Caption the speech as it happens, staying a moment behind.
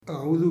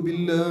أعوذ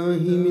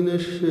بالله من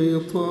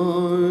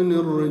الشيطان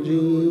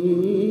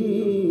الرجيم.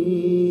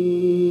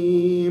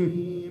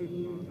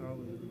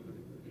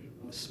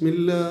 بسم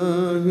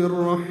الله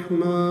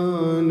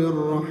الرحمن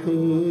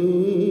الرحيم.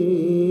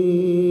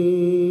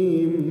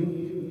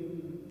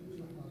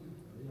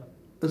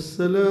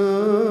 السلام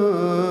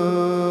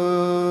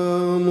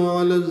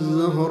على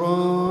الزهراء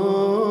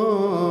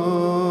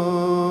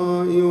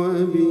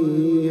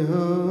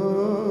وأبيها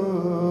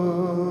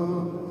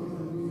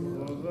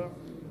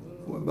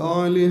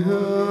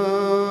وبعلها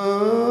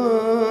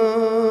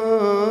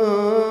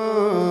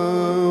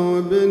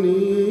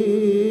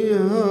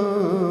وبنيها.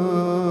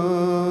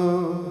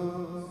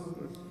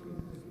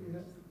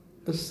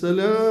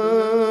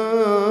 السلام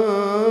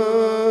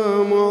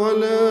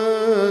على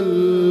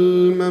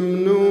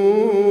الممنوعة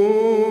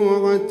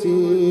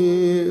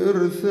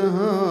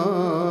إرثها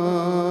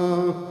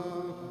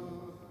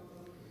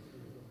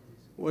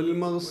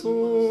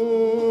والمغصوبة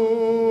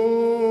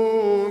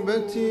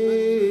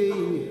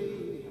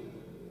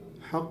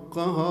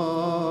حقها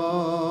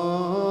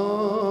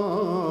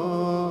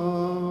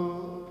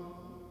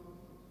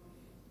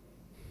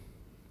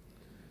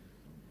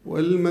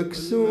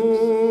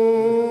والمكسورة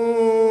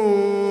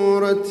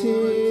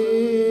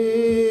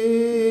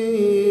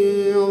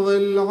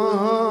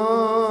ضلعها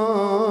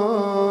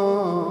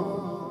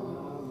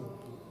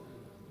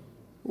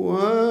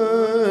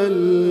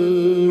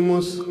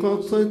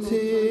والمسقطة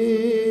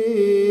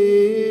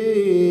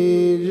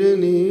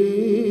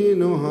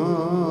جنينها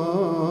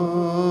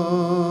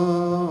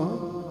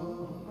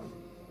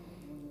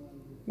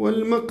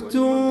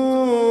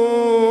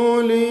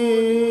والمقتول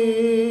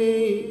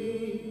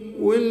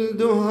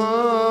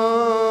ولدها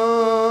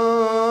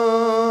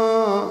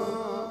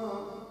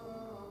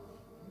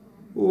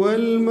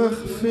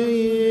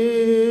والمخفي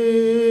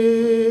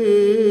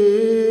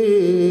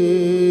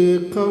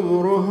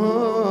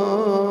قبرها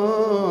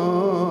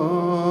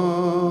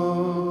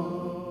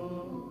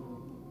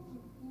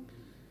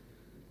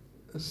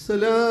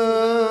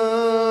السلام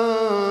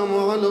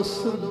على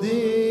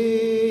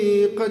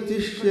الصديقة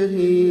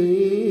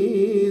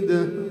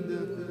الشهيدة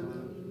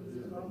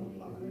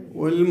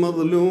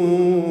والمظلومة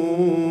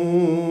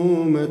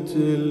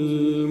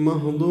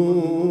المهضومة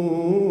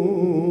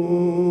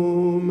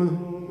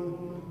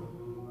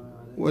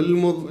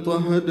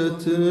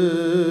والمضطهدة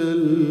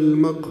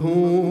المقهورة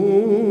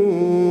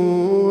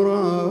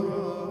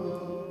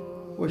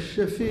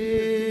والشفيعة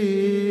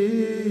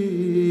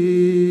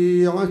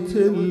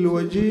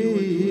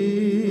الوجيهة.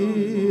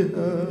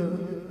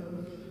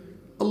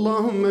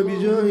 اللهم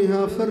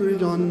بجاهها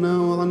فرج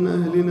عنا وعن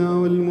أهلنا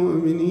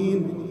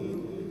والمؤمنين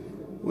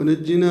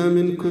ونجنا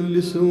من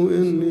كل سوء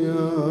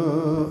يا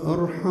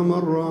أرحم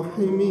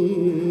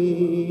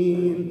الراحمين.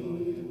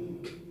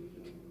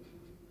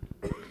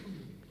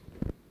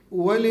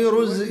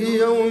 ولرزق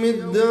يوم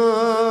الدار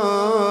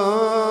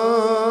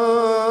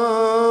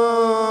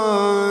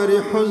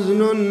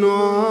حزن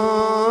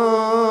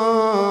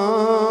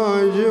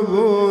واجب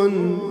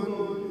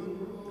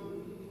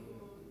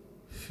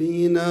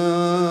فينا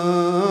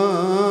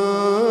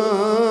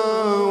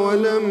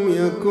ولم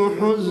يك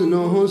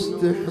حزنه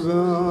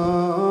استحبابا.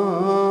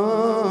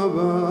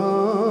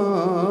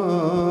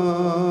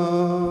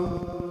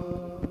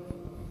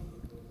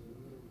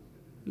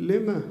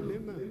 لما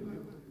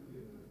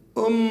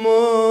أم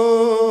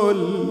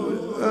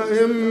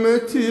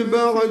الأئمة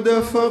بعد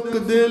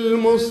فقد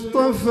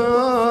المصطفى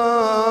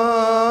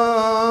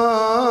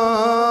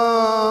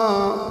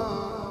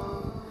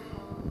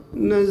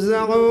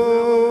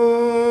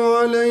نزعوا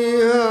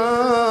عليها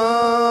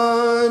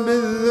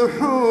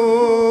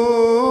بالذحول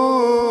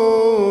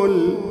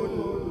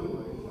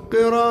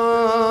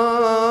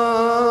قرابا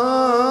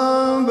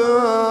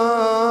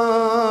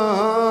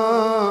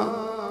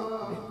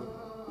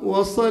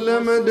وصل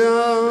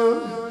مدى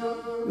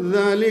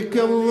ذلك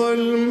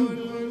الظلم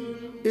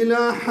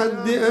إلى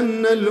حد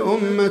أن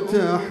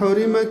الأمة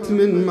حرمت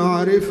من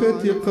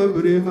معرفة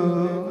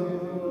قبرها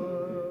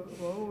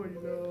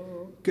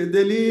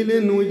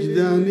كدليل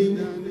وجداني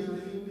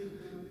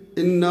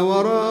إن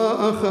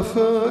وراء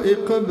خفاء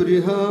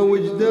قبرها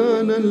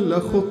وجدانا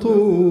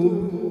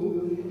لخطوب.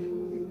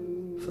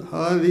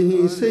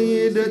 فهذه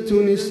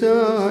سيدة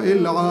نساء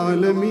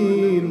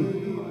العالمين،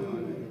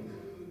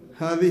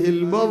 هذه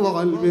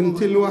البضعة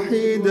البنت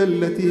الوحيدة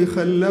التي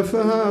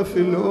خلفها في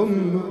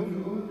الأمة،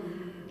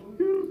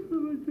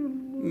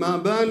 ما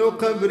بال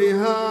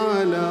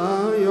قبرها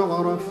لا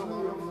يعرف.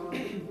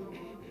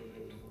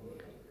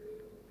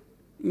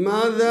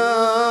 ماذا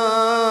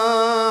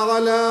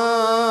على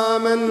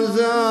من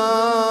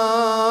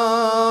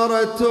زار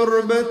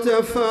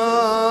تربة فاطمة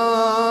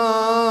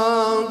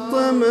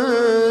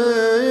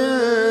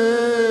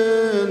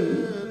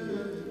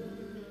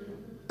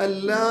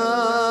ألا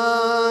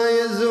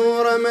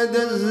يزور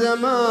مدى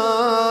الزمان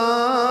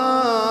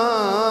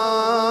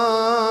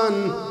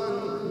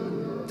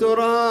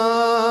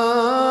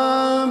ترابا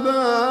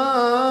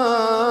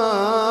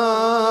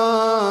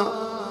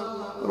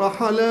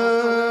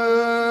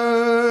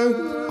رحلت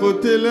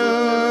قتلت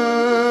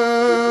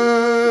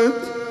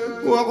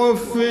وعودت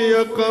ووفي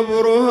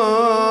قبرها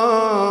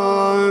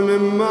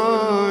مما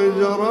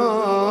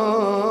جرى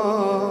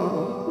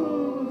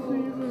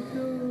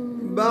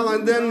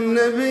بعد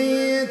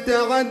النبي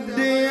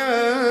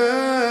تعديا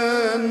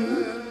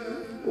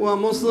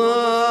ومصابا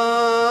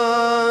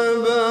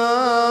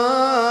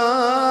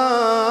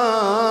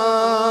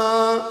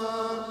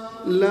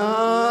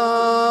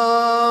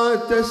لا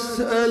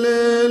تسأل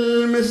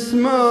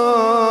المسمار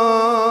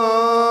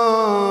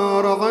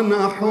عن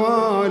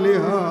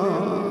أحوالها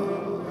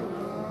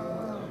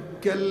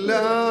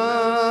كلا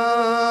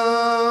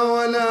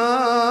ولا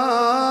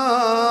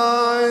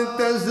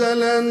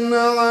تزلن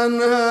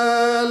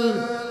عنها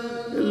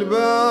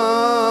الباب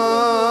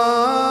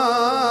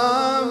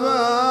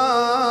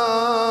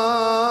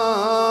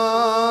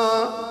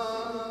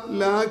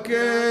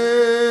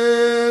لكن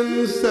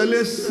سل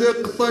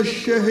السقط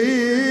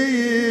الشهيد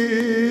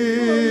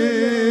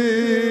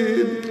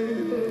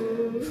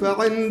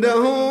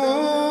فعنده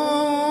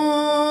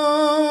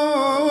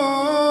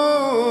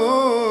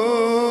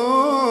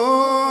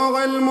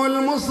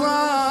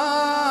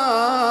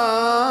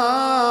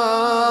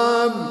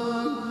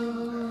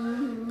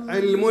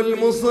علم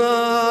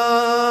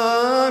المصاب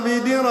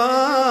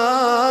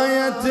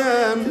دراية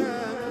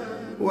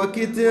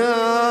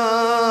وكتابا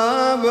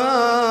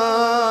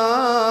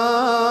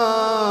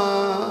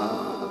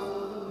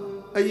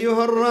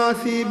أيها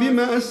الراثي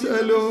بما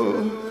أسأله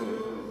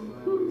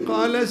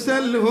قال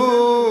سله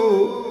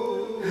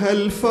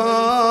هل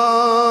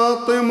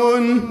فاطم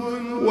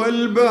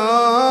والباب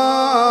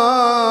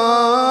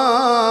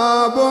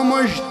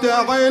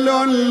مشتعل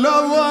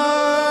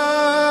لظى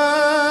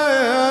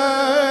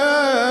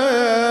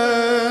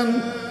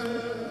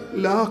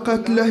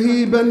لاقت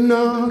لهيب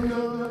النار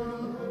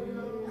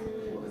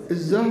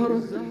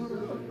الزهرة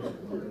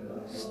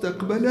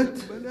استقبلت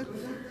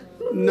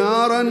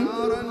نارا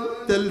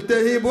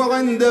تلتهب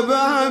عند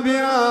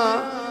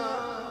بابها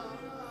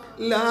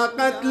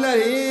لاقت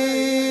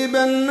لهيب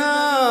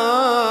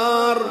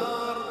النار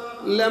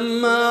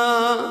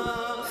لما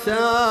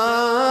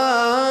ثابا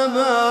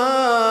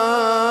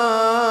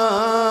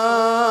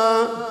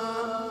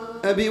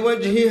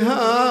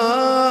أبوجهها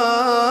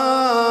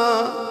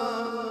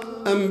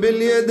أم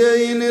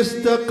باليدين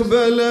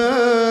استقبلت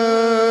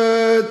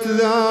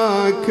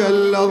ذاك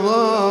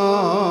اللظى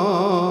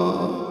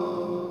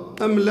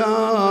أم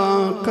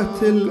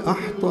لاقت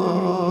الأحطاب.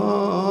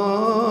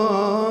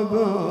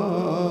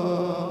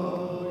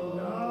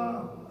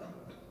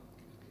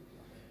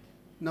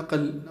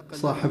 نقل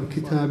صاحب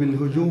كتاب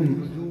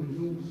الهجوم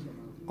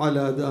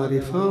على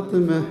دار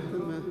فاطمة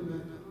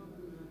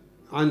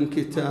عن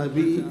كتاب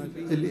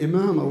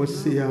الإمامة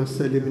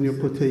والسياسة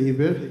لابن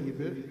قتيبة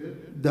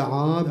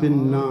دعا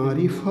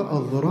بالنار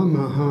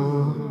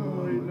فأضرمها.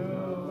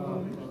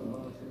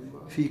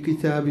 في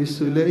كتاب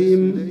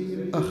سليم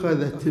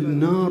أخذت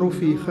النار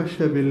في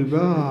خشب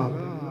الباب.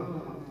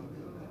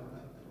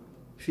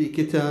 في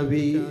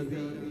كتاب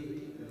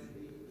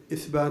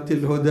إثبات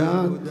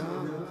الهداة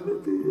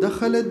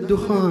دخل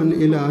الدخان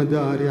إلى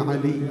دار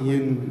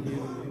علي.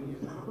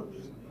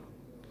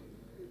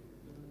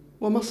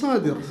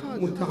 ومصادر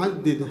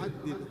متعددة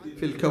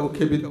في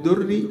الكوكب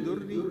الدري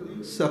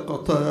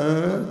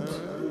سقطت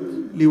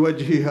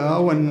لوجهها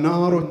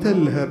والنار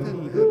تلهب.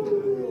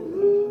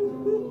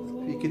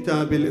 في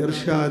كتاب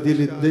الإرشاد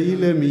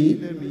للديلمي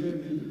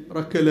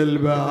ركل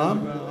الباب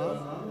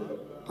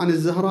عن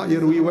الزهراء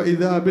يروي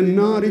وإذا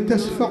بالنار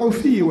تسفع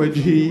في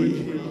وجهي.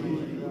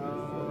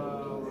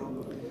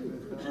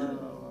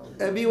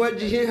 أبي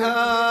وجهها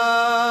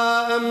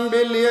أم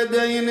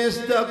باليدين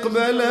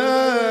استقبلت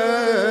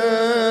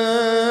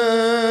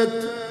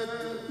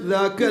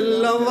ذاك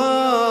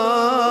اللظى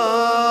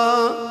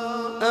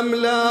أم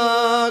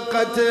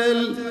لاقت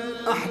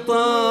الأحطاب.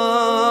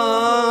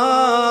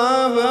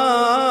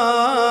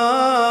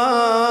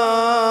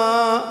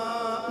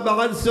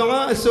 بعد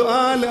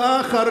سؤال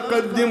آخر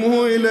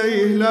قدمه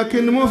إليه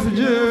لكن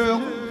مفجع.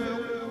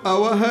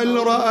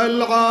 أوهل رأى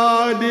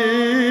العادي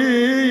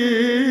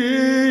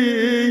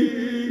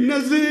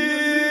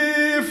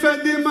نزيف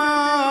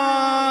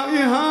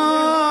دمائها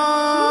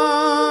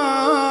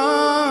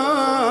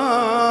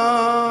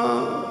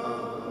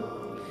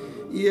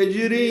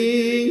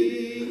يجري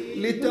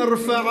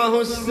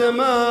لترفعه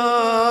السماء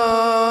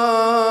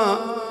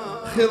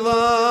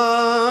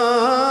خضابا.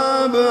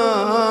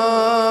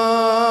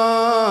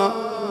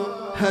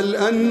 هل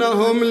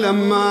أنهم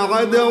لما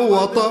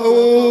عدوا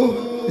وطئوه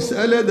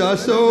اسأل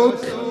داسوك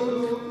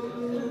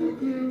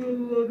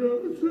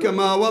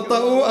كما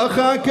وطئوا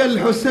أخاك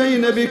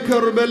الحسين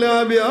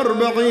بكربلاء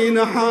ب40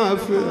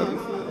 حافر.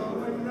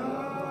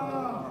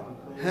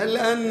 هل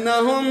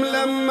أنهم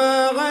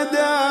لما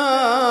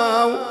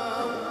غدوا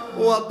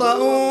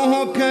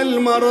وطئوه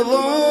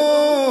كالمرضوض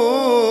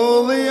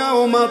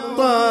يوم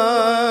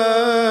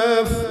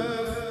الطاف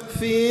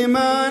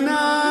فيما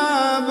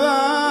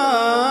نابا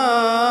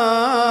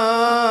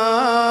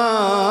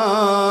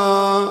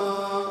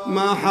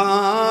ما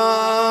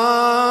حال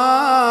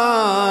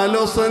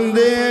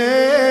صنديد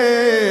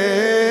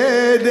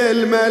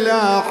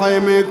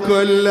الملاحم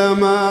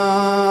كلما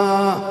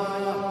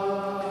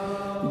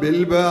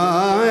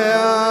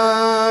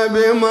الباب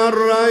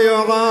مر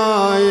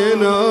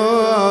يعاين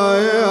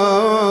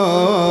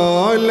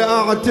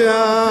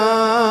الأعتاب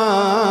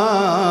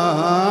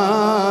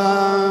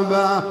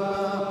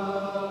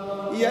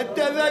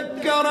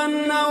يتذكر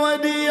أن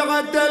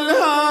وديعة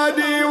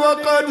الهادي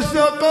وقد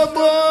سقطت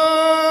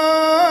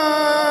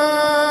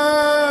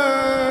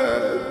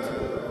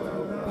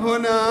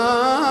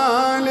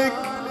هنالك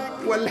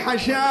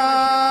والحشا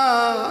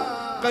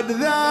قد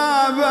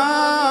ذابا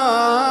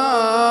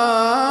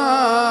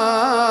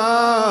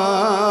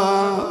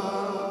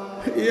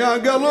يا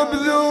قلب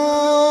ذوبه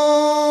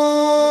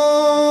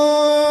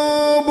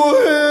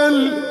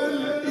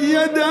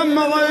يا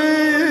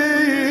دمعي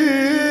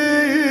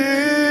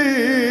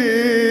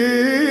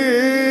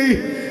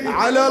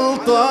على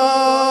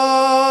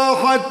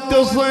الطاحت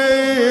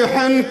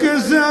تصيح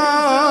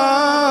انكسار.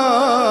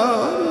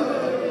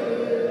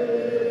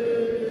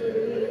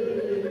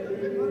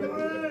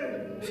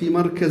 في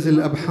مركز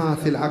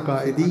الأبحاث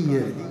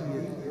العقائدية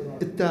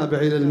التابع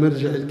إلى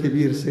المرجع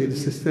الكبير سيد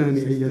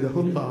السيستاني أيده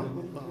الله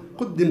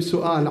قدم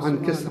سؤال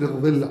عن كسر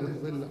الضلع،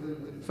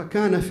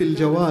 فكان في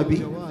الجواب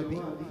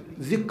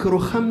ذكر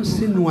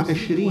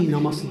 25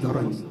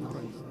 مصدراً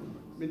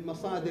من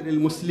مصادر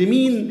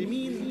المسلمين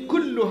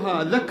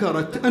كلها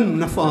ذكرت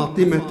أن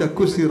فاطمة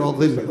كسر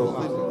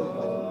ضلعها.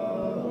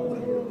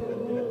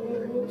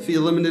 في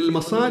ضمن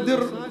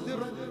المصادر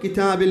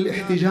كتاب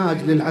الاحتجاج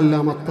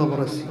للعلامة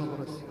الطبرسي،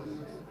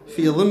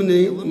 في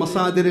ضمن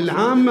مصادر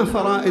العامة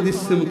فرائد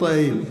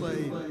السمطين،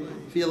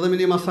 في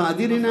ضمن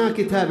مصادرنا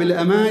كتاب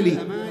الأمالي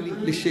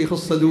للشيخ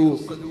الصدوق،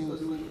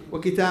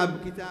 وكتاب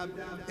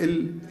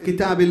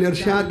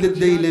الإرشاد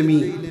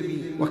للديلمي،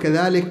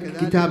 وكذلك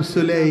كتاب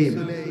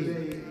سليم.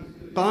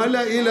 قال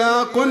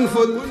إلى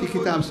قنفذ في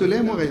كتاب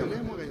سليم وغيره: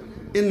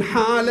 إن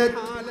حالت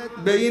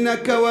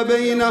بينك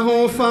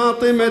وبينه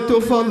فاطمة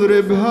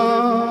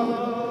فاضربها.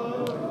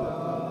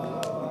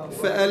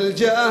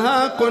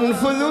 فألجأها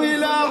قنفذ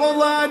إلى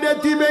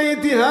عضادة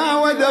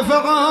بيتها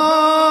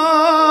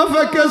ودفعها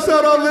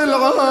فكسر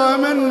ضلعها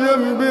من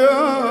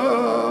جنبها.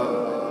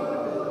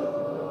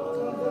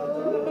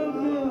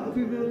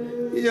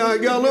 يا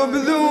قلب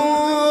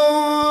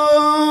ذوبه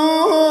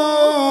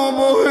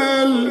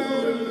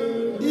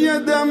يا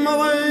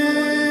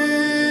دمعي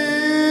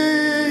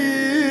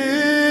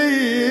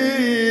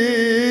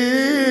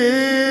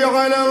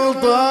على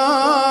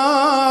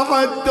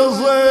الطاحت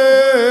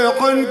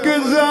تصيح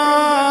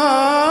انكسار.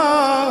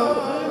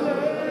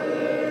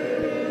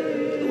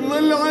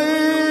 ضلعي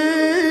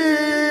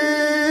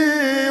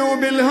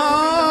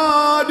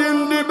وبالهادي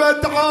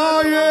اندبت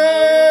عاين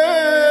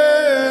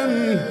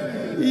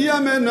يا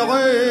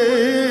منعي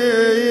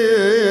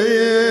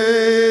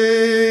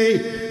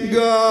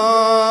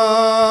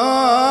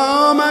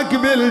قامك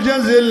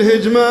بالجزل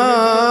هجمة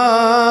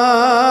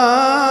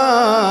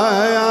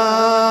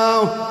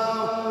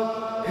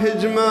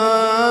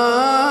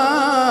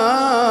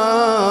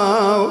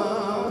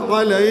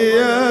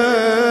علي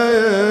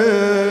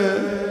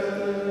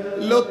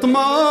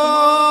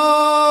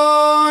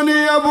لطماني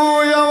يا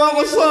ابويا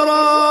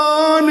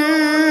وعصراني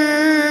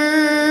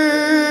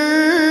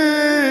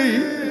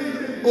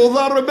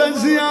وضرب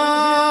زياطهم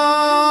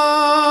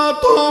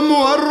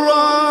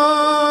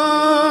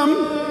والرام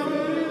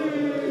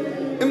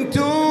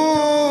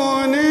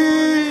امتوني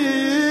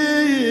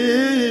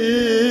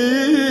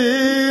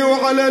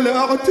وعلى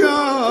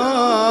الاعتاب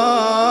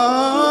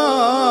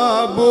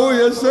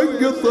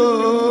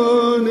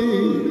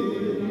ويسقطوني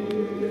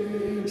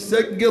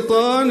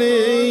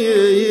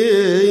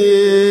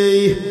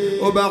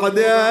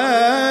وبعدك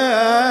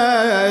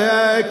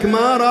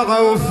ما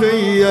رعوا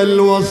في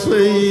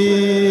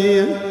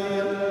الوصي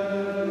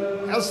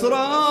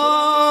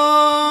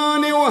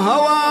عصراني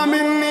وهوى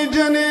مني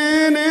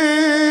جنيني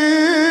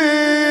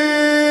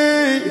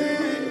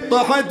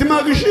طحت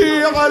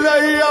مغشي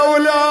علي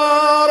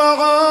ولا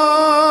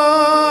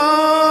رعاني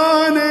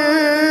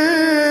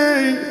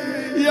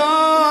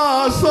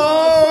يا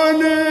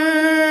صوني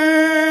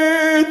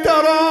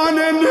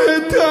تراني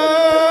انهتك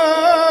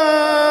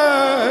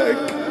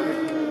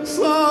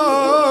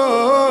صوني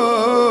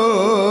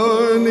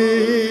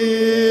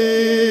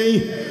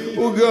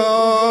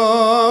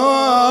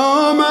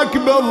وقامك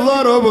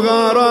بالضرب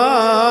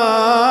غرام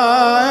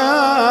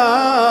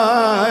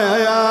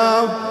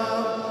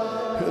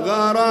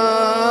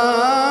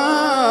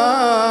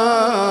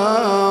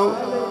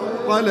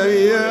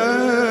علي.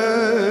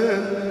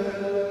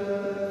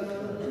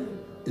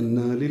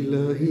 إنا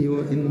لله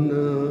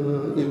وإنا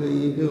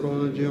إليه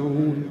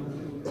راجعون.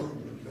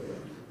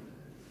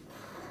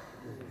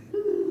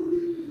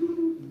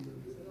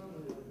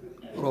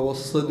 روى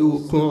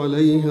الصدوق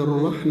عليه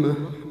الرحمة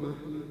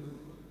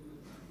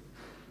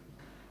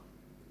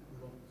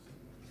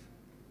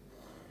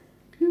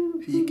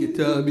في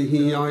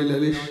كتابه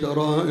علل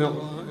الشرائع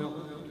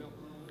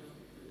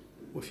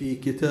وفي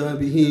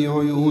كتابه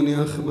عيون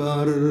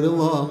أخبار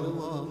الرضا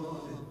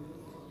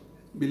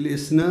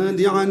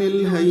بالإسناد عن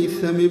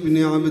الهيثم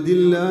بن عبد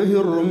الله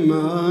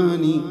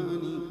الرماني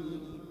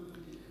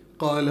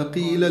قال: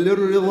 قيل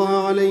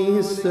للرضا عليه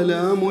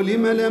السلام: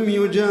 لم لم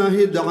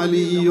يجاهد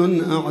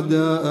علي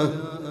أعداءه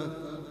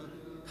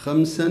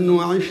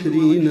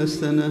 25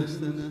 سنة،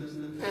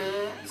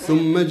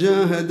 ثم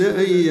جاهد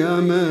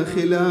أيام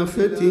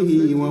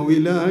خلافته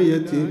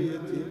وولايته؟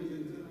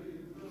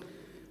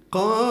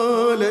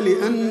 قال: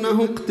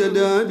 لأنه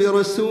اقتدى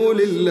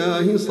برسول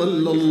الله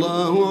صلى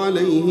الله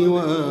عليه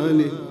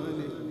وآله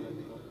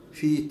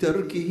في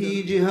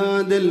تركه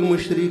جهاد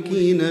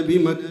المشركين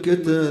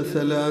بمكة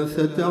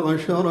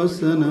 13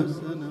 سنة،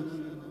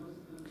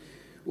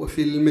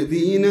 وفي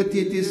المدينة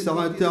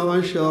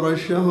 19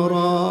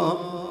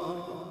 شهرا،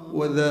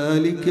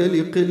 وذلك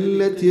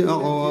لقلة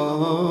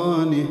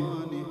أعوانه.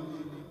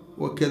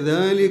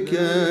 وكذلك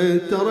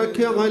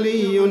ترك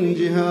علي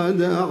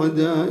جهاد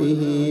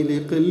أعدائه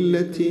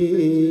لقلة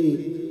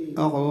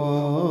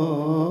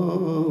أعوانه.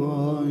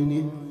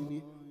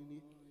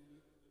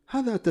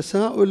 هذا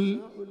تساؤل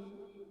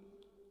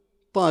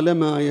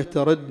طالما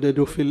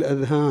يتردد في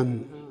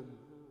الأذهان: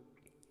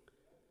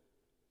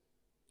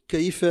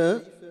 كيف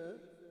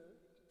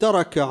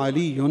ترك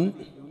علي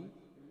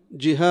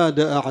جهاد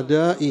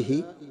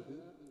أعدائه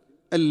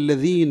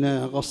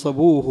الذين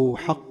غصبوه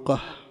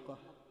حقه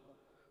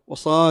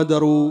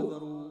وصادروا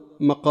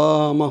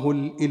مقامه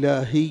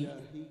الإلهي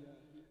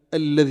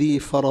الذي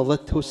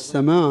فرضته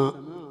السماء،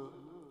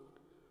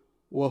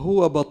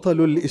 وهو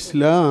بطل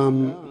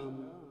الإسلام؟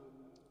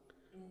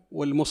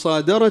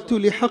 والمصادرة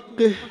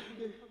لحقه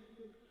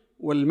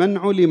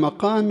والمنع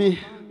لمقامه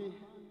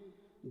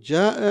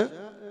جاء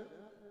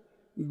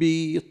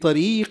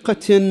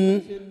بطريقة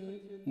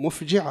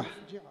مفجعة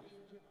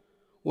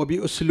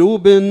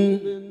وبأسلوب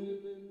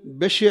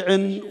بشع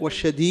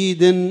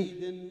وشديد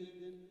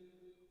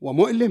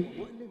ومؤلم: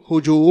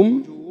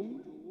 هجوم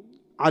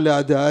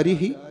على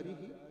داره،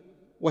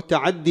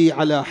 وتعدي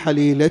على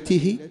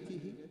حليلته،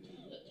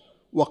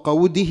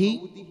 وقوده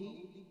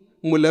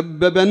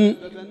ملببا.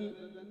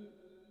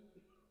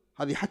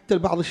 هذه حتى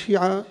بعض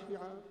الشيعة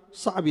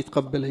صعب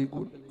يتقبلها،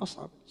 يقول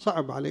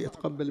صعب عليه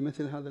يتقبل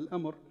مثل هذا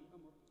الأمر،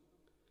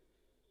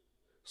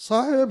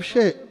 صعب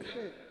شيء.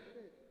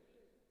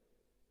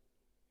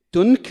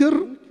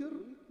 تنكر؟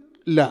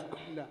 لا.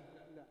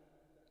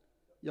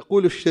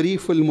 يقول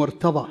الشريف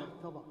المرتضى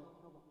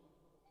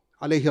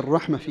عليه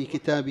الرحمة في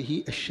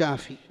كتابه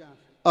الشافي: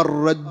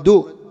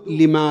 الرد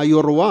لما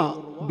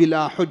يروى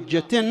بلا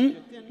حجة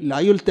لا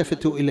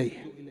يلتفت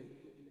إليه.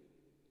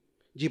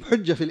 جيب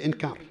حجة في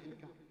الإنكار.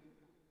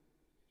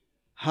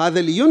 هذا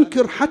اللي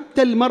ينكر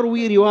حتى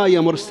المروي رواية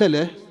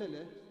مرسلة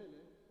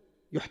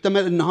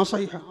يحتمل أنها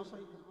صحيحة،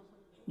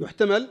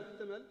 يحتمل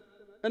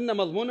أن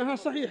مضمونها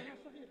صحيح.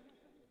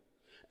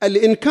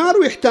 الإنكار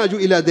يحتاج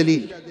إلى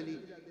دليل،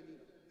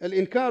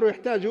 الإنكار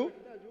يحتاج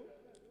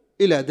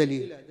إلى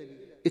دليل.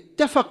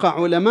 اتفق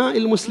علماء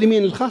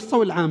المسلمين الخاصة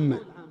والعامة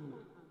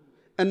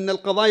أن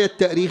القضايا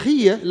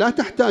التاريخية لا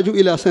تحتاج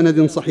إلى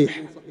سند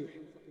صحيح،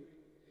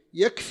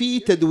 يكفي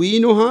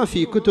تدوينها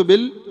في كتب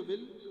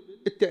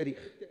التاريخ.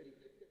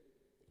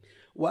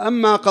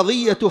 وأما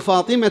قضية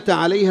فاطمة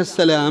عليها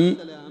السلام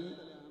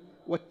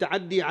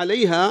والتعدي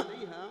عليها،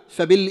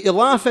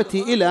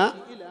 فبالإضافة إلى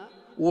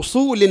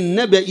وصول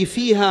النبأ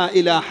فيها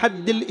إلى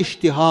حد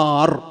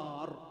الاشتهار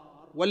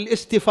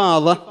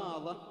والاستفاضة،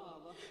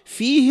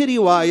 فيه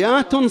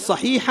روايات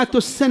صحيحة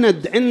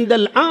السند عند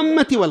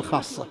العامة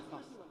والخاصة،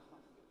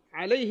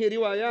 عليه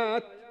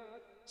روايات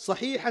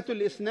صحيحة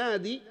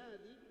الإسناد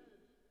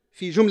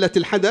في جملة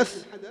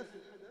الحدث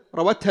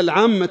روتها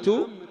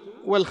العامة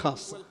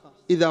والخاصة.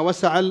 إذا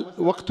وسع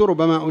الوقت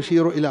ربما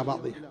أشير إلى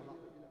بعضها.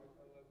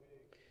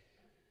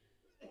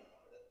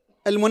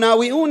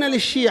 المناوئون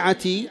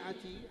للشيعة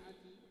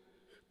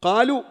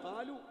قالوا: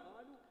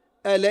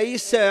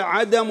 أليس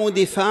عدم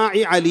دفاع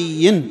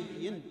علي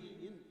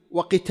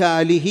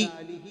وقتاله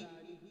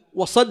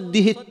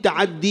وصده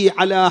التعدي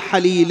على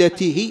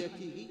حليلته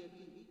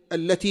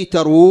التي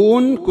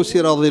ترون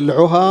كسر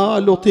ضلعها،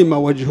 لطم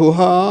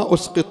وجهها،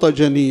 أسقط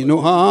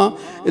جنينها،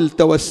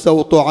 التوى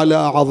السوط على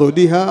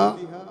عضدها،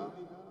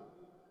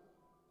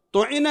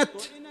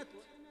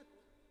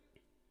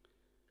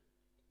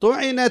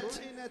 طعنت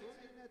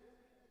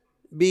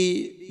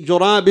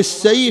بجراب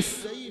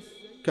السيف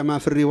كما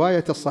في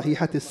الرواية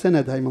الصحيحة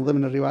السند؟ هاي من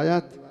ضمن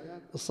الروايات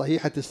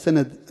الصحيحة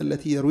السند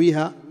التي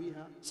يرويها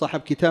صاحب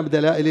كتاب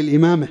دلائل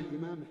الإمامة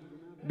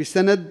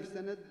بسند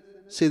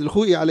سيد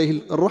الخوئي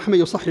عليه الرحمة،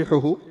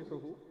 يصححه،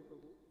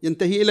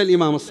 ينتهي إلى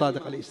الإمام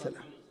الصادق عليه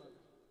السلام: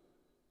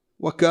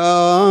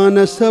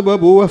 وكان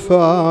سبب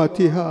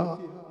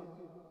وفاتها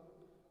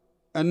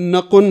أن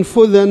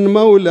قنفذا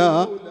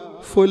مولى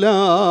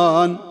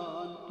فلان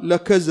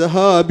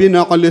لكزها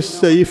بنعل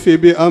السيف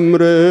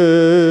بأمره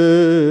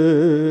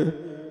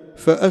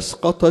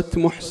فأسقطت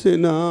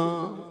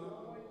محسنا.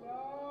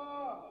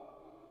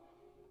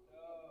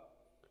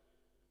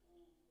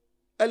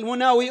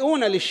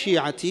 المناوئون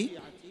للشيعة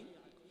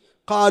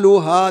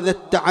قالوا: هذا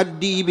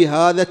التعدي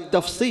بهذا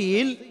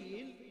التفصيل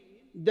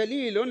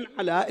دليل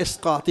على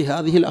إسقاط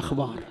هذه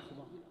الأخبار.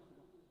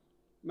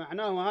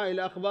 معناه هاي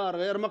الأخبار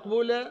غير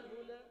مقبولة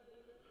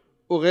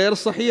وغير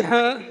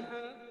صحيحة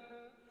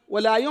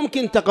ولا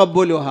يمكن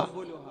تقبلها.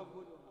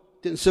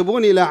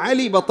 تنسبون إلى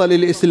علي بطل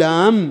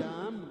الإسلام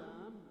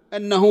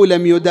أنه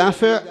لم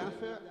يدافع.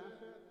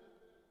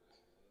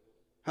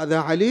 هذا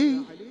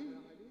علي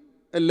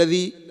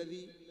الذي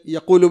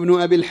يقول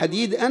ابن أبي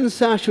الحديد: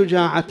 أنسى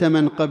شجاعة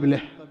من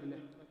قبله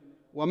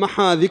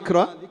ومحى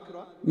ذكر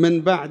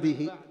من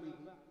بعده.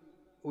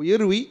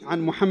 ويروي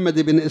عن محمد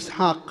بن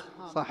إسحاق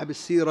صاحب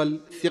السيرة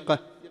الثقة،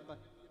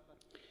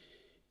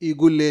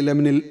 يقول: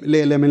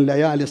 ليلة من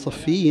ليالي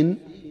صفين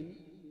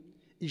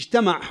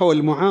اجتمع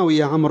حول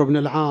معاوية عمرو بن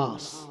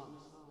العاص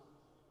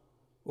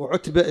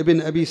وعتبة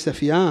بن أبي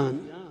سفيان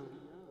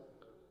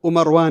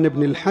ومروان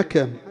بن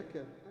الحكم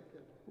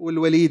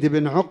والوليد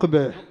بن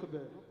عقبة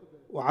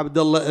وعبد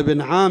الله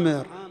بن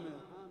عامر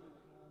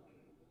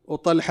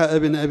وطلحة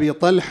بن أبي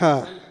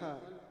طلحة،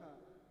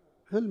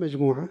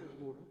 هالمجموعة.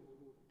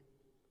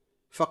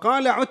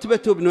 فقال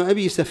عتبة بن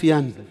أبي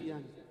سفيان: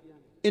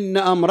 إن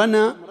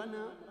أمرنا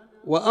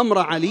وأمر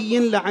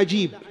علي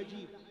لعجيب،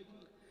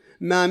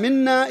 ما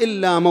منا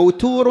إلا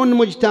موتور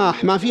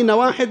مجتاح، ما فينا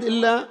واحد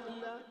إلا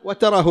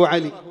وتره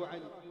علي،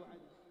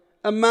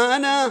 أما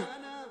أنا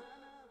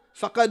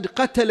فقد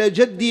قتل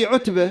جدي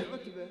عتبة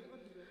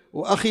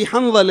وأخي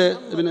حنظلة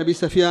بن أبي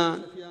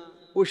سفيان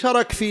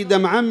وشرك في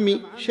دم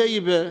عمي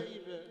شيبة،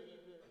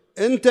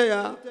 أنت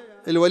يا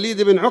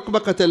الوليد بن عقبة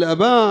قتل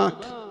أباك،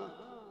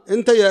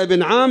 أنت يا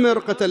ابن عامر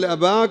قتل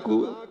أباك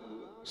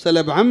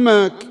وسلب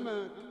عمك،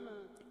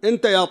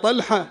 أنت يا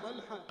طلحة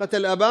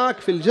قتل أباك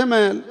في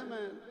الجمل.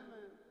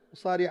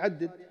 وصار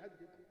يعدد.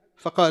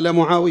 فقال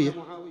معاوية: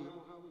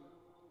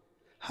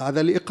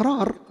 هذا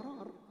الإقرار،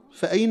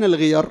 فأين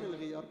الغير؟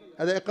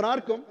 هذا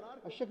إقراركم،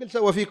 الشكل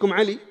سوى فيكم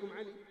علي،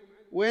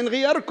 وين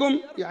غيركم؟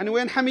 يعني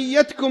وين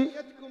حميتكم؟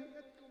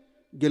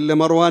 قال له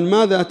مروان: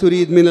 ماذا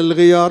تريد من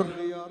الغيار؟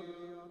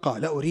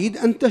 قال: أريد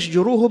أن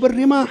تشجروه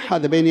بالرماح،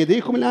 هذا بين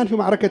يديكم الآن في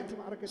معركة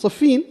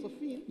صفين،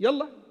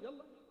 يلا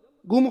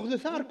قوموا خذوا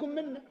ثاركم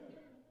منه.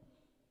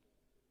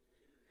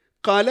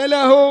 قال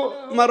له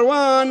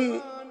مروان: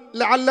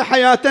 لعل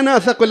حياتنا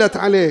ثقلت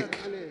عليك،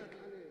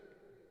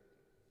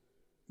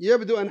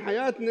 يبدو أن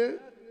حياتنا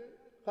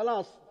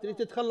خلاص تريد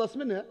تتخلص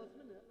منها.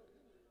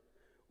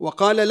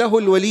 وقال له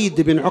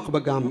الوليد بن عقبة،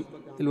 قام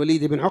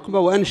الوليد بن عقبة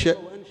وأنشأ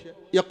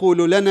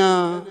يقول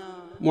لنا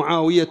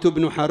معاوية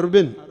بن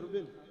حرب: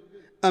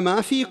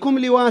 أما فيكم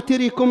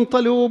لواتركم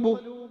طلوب،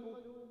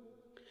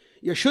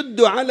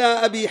 يشد على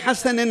أبي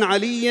حسن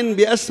علي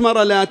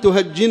بأسمر لا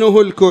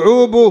تهجنه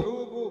الكعوب.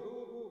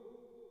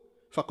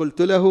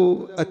 فقلت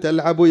له: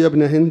 أتلعب يا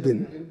ابن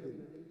هند؟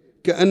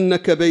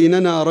 كأنك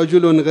بيننا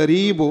رجل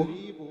غريب،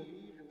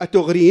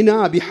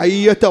 أتغرينا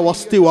بحية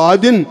وسط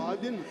واد،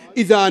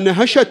 إذا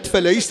نهشت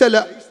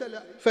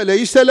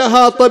فليس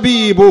لها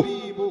طبيب.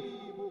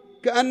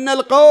 كأن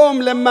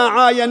القوم لما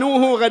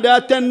عاينوه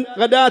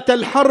غداة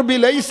الحرب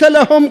ليس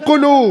لهم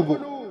قلوب.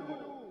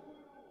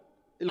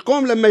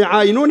 القوم لما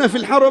يعاينون في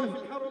الحرب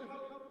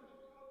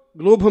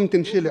قلوبهم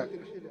تنشلع.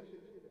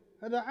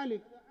 هذا علي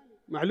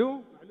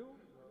معلوم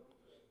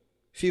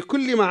في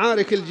كل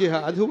معارك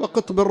الجهاد، هو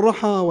قطب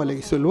الرحى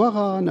وليس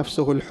الوغى،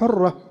 نفسه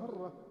الحرة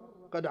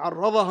قد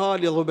عرضها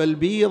لظبى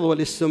البيض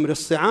وللسمر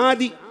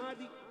الصعادي،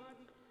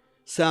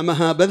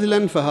 سامها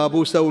بذلا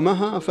فهابوا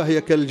سومها،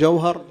 فهي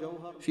كالجوهر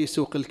في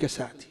سوق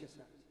الكساد.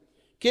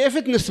 كيف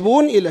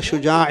تنسبون إلى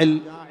شجاع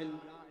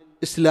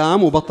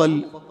الإسلام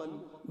وبطل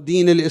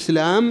دين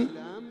الإسلام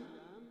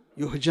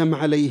يهجم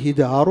عليه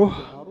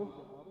داره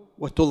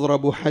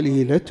وتضرب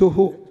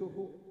حليلته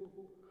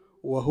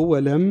وهو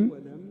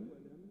لم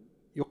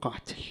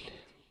يقاتل؟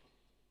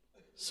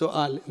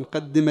 سؤال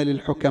مقدمة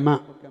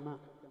للحكماء: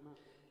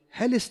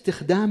 هل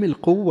استخدام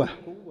القوة،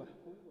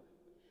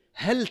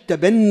 هل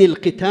تبني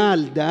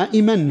القتال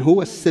دائما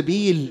هو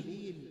السبيل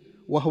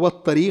وهو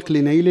الطريق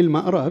لنيل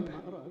المأرب؟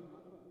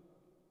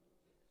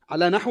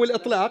 على نحو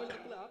الإطلاق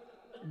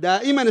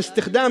دائما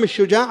استخدام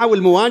الشجاعة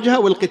والمواجهة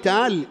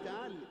والقتال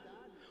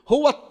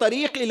هو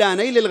الطريق إلى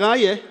نيل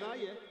الغاية.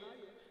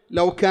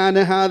 لو كان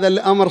هذا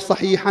الأمر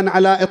صحيحا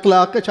على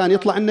إطلاقه كان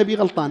يطلع النبي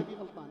غلطان،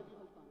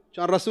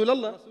 كان رسول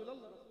الله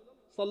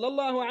صلى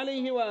الله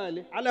عليه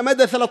وآله على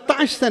مدى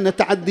 13 سنة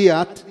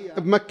تعديات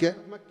بمكة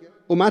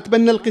وما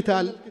تبنى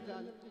القتال،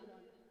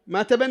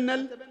 ما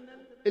تبنى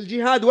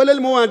الجهاد ولا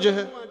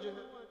المواجهة،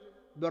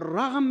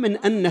 بالرغم من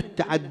أن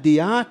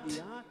التعديات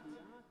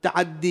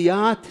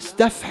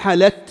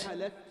استفحلت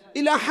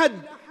إلى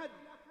حد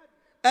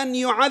أن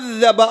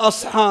يعذب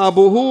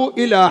أصحابه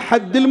إلى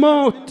حد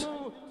الموت.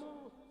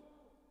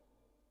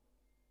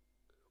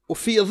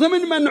 وفي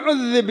ضمن من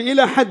عذب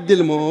إلى حد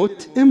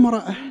الموت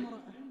امرأة،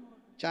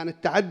 كان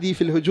التعدي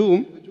في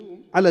الهجوم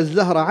على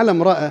الزهرة على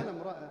امرأة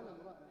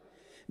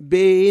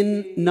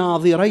بين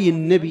ناظري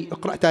النبي.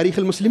 اقرأ تاريخ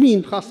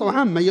المسلمين خاصة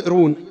وعامة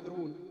يقرون،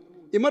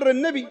 يمر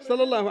النبي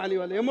صلى الله عليه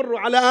وآله يمر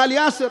على آل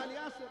ياسر،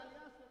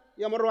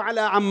 يمر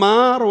على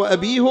عمار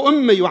وأبيه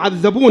وأمه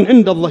يعذبون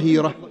عند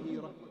الظهيرة.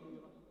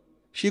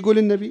 شو يقول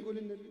النبي؟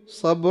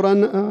 صبرا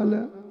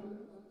آلا،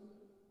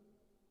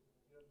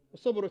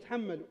 وصبروا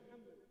تحملوا،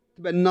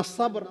 تبنى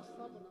الصبر،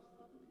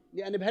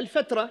 لأن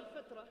بهالفترة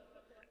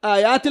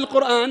آيات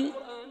القرآن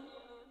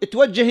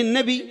توجه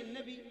النبي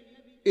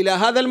إلى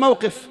هذا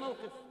الموقف: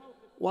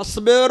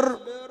 واصبر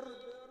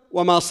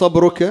وما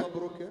صبرك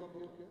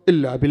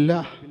إلا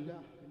بالله،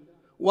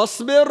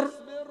 واصبر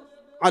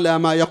على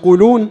ما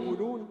يقولون،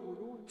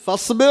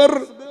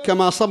 فاصبر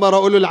كما صبر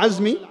أولو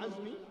العزم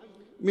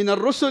من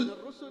الرسل،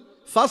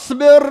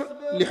 فاصبر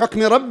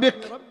لحكم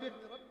ربك.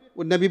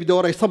 والنبي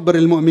بدوره يصبر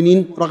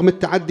المؤمنين رغم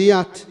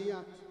التعديات: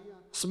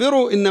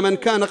 اصبروا إن من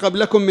كان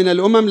قبلكم من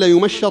الأمم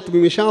ليمشط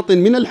بمشاط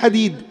من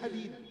الحديد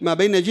ما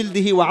بين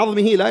جلده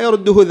وعظمه لا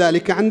يرده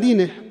ذلك عن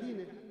دينه.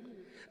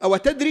 أو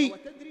تدري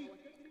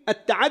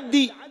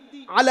التعدي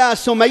على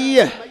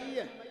سمية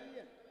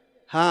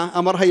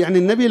أمرها يعني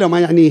النبي لو ما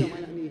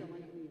يعنيه؟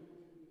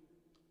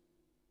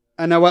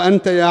 أنا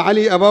وأنت يا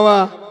علي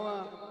أبوا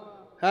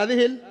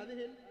هذه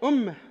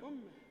الأمة.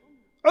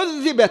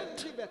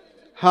 عذبت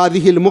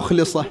هذه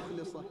المخلصة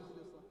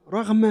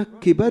رغم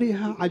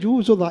كبرها،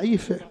 عجوز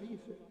ضعيفة،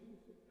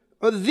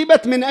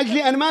 عذبت من أجل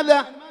أن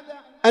ماذا؟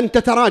 أن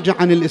تتراجع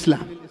عن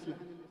الإسلام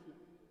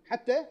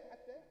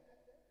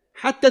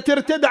حتى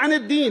ترتد عن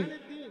الدين،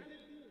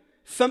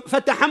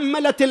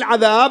 فتحملت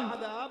العذاب.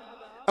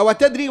 أو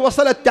تدري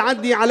وصل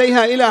التعدي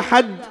عليها إلى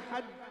حد،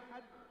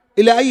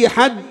 إلى أي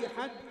حد؟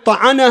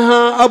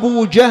 طعنها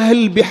أبو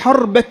جهل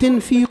بحربة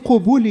في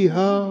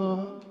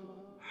قبلها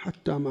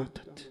حتى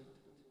ماتت.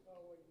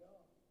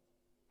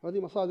 هذه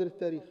مصادر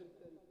التاريخ.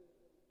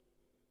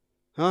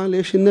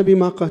 ليش النبي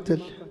ما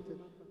قاتل؟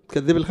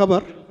 تكذب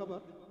الخبر؟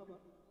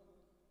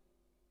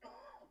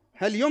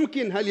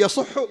 هل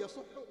يصح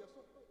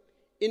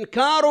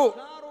إنكار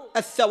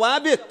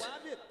الثوابت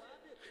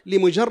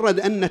لمجرد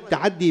أن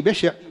التعدي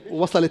بشع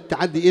ووصل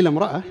التعدي إلى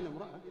امرأة؟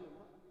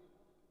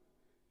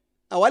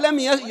 أولم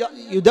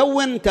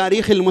يدون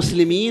تاريخ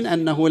المسلمين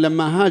أنه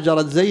لما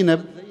هاجرت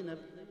زينب،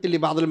 اللي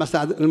بعض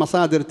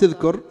المصادر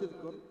تذكر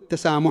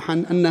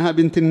تسامحا أنها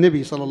بنت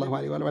النبي صلى الله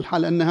عليه وآله،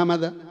 والحال أنها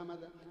ماذا؟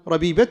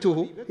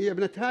 ربيبته، هي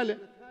ابنة هالة.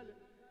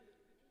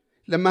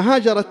 لما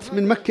هاجرت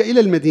من مكة إلى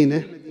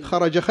المدينة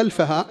خرج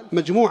خلفها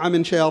مجموعة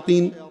من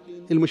شياطين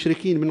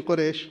المشركين من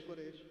قريش،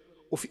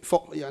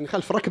 يعني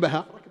خلف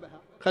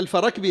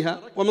ركبها،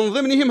 ومن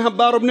ضمنهم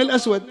هبار بن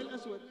الأسود.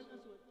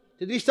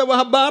 تدري ايش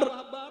سوى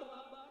هبار؟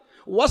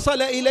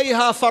 وصل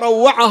إليها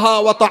فروعها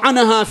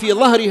وطعنها في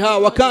ظهرها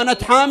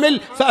وكانت حامل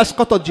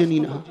فأسقطت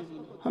جنينها.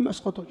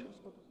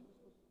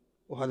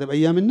 وهذا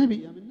بأيام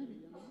النبي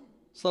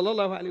صلى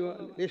الله عليه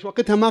وآله. ليش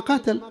وقتها ما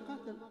قاتل؟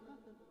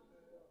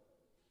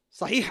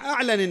 صحيح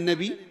أعلن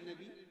النبي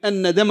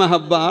أن دم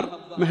هبار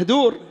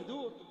مهدور،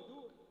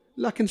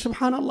 لكن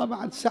سبحان الله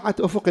بعد سعة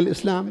أفق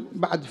الإسلام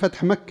بعد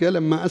فتح مكة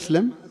لما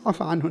أسلم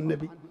عفى عنه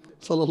النبي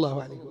صلى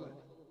الله عليه وآله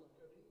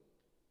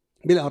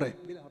بلا ريب.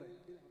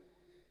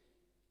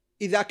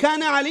 إذا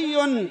كان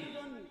علي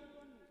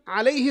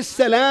عليه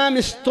السلام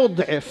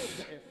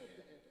استضعف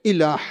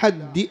إلى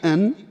حد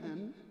أن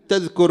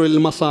تذكر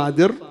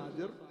المصادر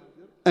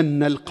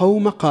أن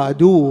القوم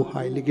قادوه،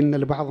 هاي اللي قلنا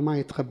البعض ما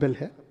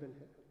يتقبلها،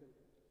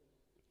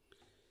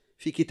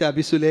 في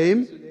كتاب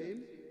سليم: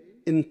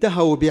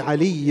 انتهوا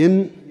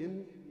بعلي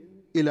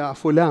إلى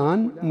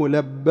فلان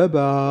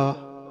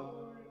ملببا.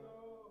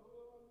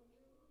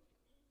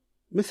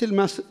 مثل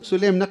ما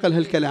سليم نقل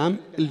هالكلام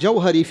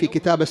الجوهري في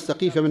كتاب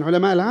السقيفة من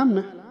علماء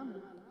العامة.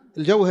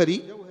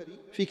 الجوهري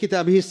في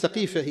كتابه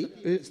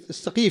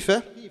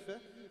السقيفة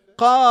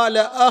قال: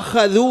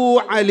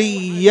 أخذوا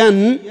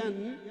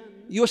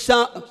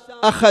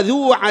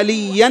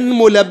عليا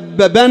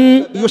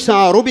ملببا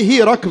يسار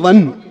به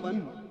ركضا.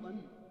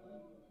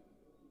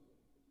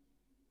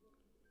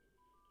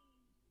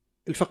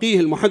 الفقيه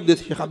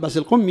المحدث الشيخ عباس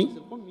القمي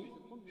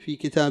في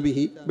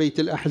كتابه بيت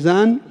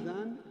الأحزان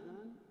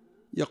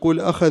يقول: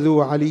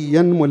 أخذوا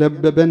عليا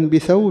ملببا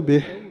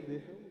بثوبه.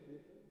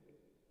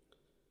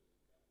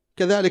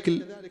 كذلك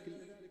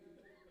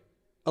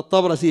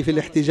الطبرسي في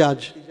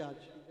الاحتجاج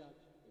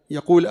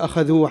يقول: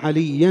 أخذوا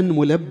عليا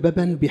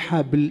ملببا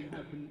بحبل.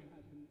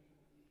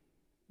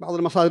 بعض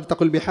المصادر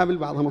تقول بحبل،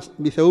 بعضها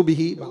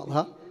بثوبه،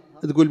 بعضها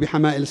تقول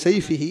بحمائل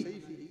سيفه،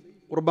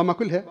 وربما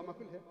كلها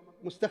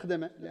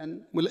مستخدمة،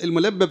 لأن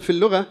الملبب في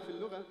اللغة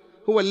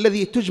هو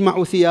الذي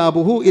تجمع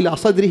ثيابه إلى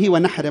صدره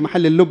ونحره،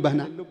 محل اللبة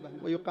هنا،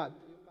 ويقاد.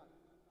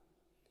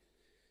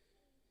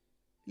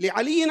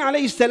 لعلي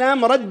عليه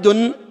السلام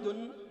رد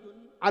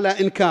على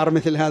إنكار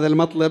مثل هذا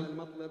المطلب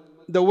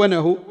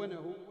دونه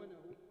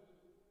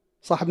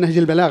صاحب نهج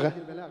البلاغة.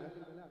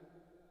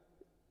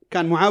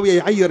 كان معاوية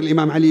يعير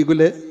الإمام علي يقول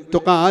له: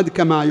 تقاد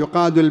كما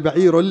يقاد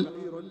البعير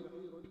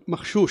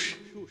المخشوش.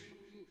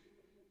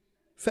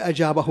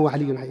 فأجابه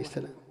علي عليه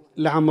السلام: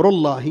 لعمر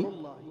الله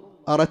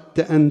أردت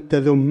أن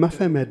تذم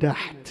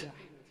فمدحت.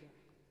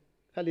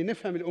 خلي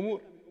نفهم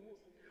الأمور.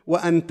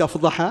 وأن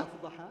تفضح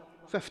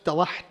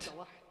فافتضحت.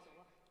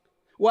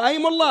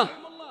 وأيم الله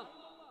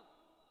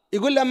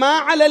يقول له: ما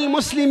على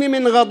المسلم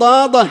من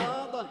غضاضة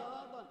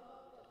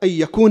أن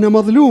يكون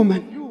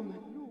مظلوما،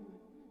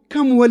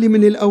 كم ولي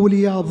من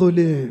الأولياء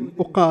ظلم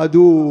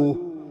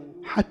وقادوه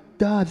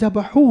حتى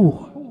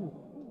ذبحوه.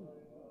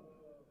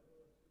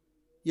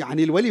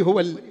 يعني الولي هو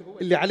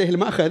اللي عليه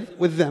المأخذ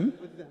والذم،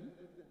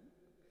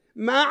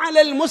 ما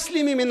على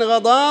المسلم من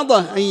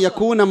غضاضة أن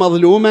يكون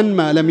مظلوما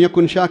ما لم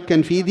يكن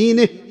شاكا في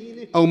دينه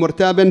أو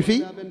مرتابا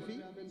في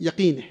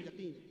يقينه.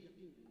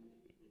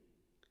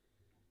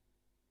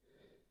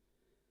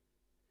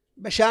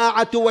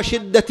 بشاعة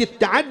وشدة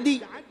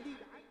التعدي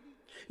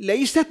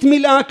ليست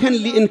ملاكا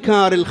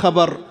لإنكار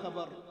الخبر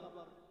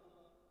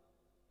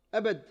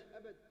أبد.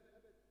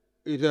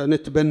 إذا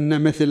نتبنى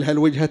مثل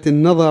هالوجهة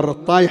النظر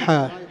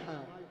الطايحة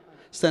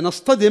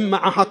سنصطدم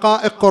مع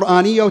حقائق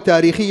قرآنية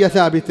وتاريخية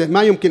ثابتة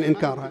ما يمكن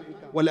إنكارها،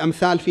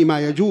 والأمثال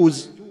فيما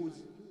يجوز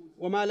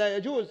وما لا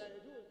يجوز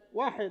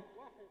واحد.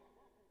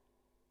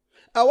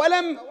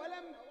 أولم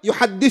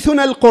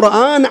يحدثنا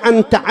القرآن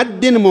عن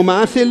تعد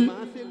مماثل؟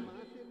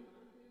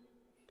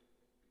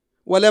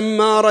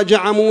 ولما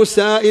رجع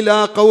موسى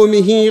إلى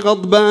قومه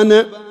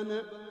غضبان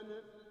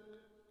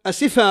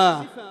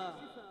أسفا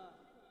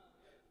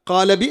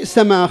قال بئس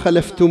ما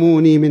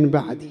خلفتموني من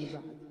بعدي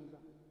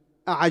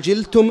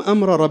أعجلتم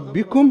أمر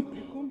ربكم.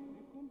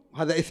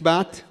 هذا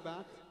إثبات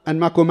أن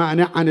ماكو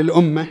مانع عن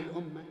الأمة،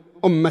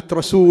 أمة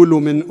رسول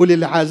من أولي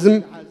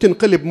العزم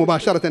تنقلب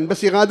مباشرة،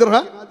 بس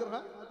يغادرها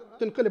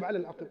تنقلب على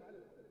العقب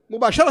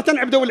مباشرة،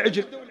 عبدوا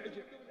العجل.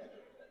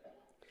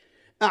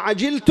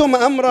 أعجلتم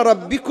أمر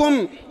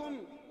ربكم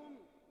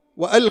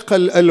وألقى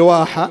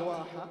الألواح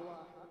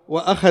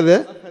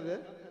وأخذ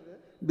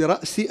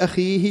برأس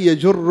أخيه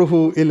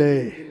يجره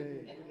إليه.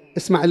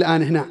 اسمع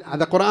الآن هنا،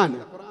 هذا قرآن.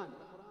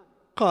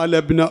 قال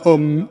ابن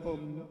أم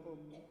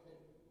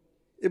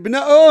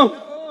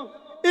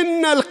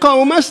إن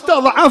القوم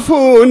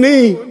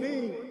استضعفوني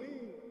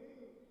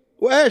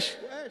وإيش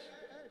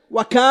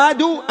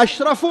وكادوا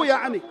أشرفوا،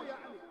 يعني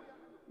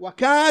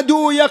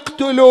وكادوا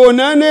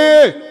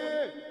يقتلونني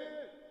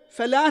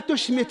فلا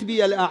تشمت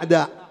بي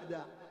الأعداء.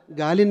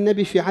 قال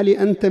النبي في علي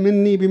أنت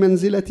مني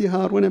بمنزلة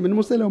هارون من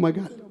موسى، لو ما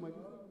قال.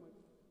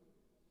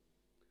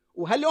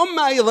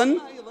 وهالأمة أيضا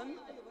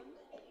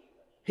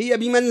هي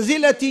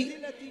بمنزلة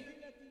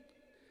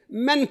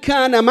من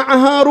كان مع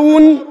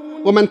هارون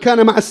ومن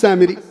كان مع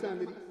السامري،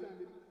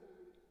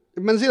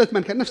 بمنزلة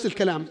من كان، نفس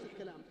الكلام.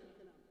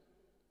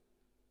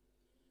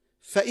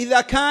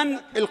 فإذا كان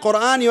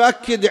القرآن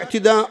يؤكد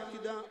اعتداء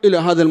إلى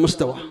هذا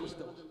المستوى،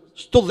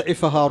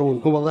 استضعف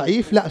هارون، هو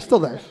ضعيف؟ لا،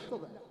 استضعف.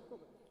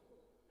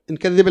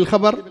 نكذب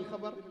الخبر،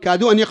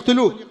 كادوا أن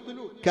يقتلوه،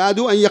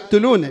 كادوا أن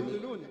يقتلونني.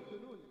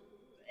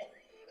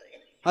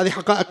 هذه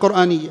حقائق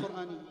قرآنية.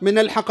 من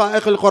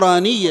الحقائق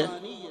القرآنية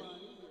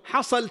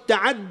حصل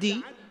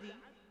تعدي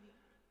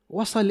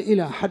وصل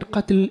إلى حد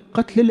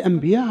قتل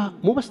الأنبياء،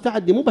 مو بس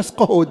تعدي، مو بس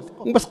قهود،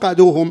 مو بس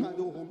قادوهم،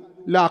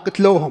 لا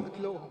قتلوهم.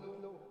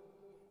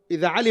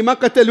 إذا علي ما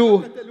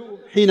قتلوه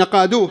حين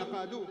قادوه.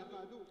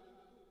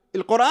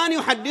 القرآن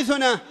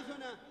يحدثنا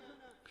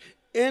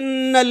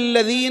إن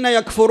الذين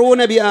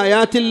يكفرون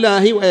بآيات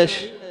الله وإيش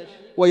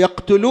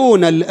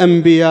ويقتلون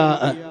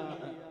الأنبياء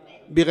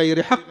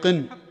بغير حق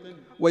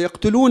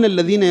ويقتلون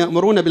الذين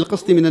يأمرون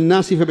بالقسط من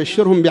الناس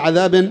فبشرهم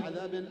بعذاب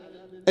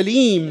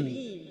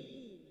أليم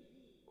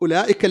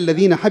أولئك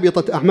الذين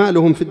حبطت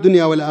أعمالهم في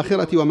الدنيا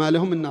والآخرة وما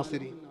لهم من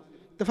ناصرين.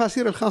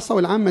 التفاسير الخاصة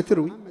والعامة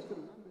تروي،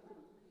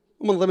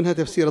 ومن ضمنها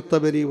تفسير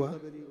الطبري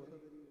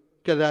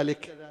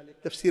وكذلك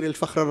تفسير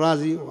الفخر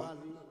الرازي،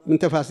 ومن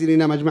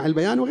تفاسيرنا مجمع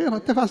البيان وغيرها.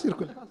 التفاسير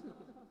كلها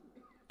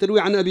تروي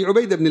عن أبي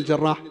عبيدة بن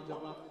الجراح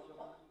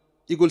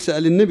يقول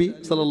سأل النبي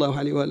صلى الله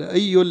عليه وآله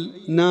أي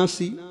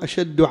الناس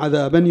أشد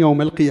عذابا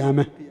يوم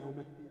القيامة؟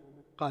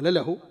 قال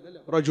له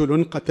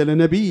رجل قتل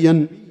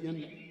نبيا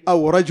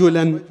أو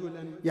رجلا،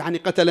 يعني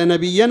قتل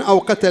نبيا أو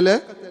قتل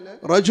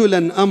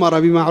رجلا أمر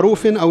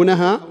بمعروف أو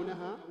نهى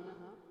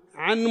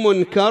عن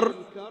منكر.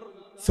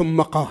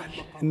 ثم قال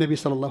النبي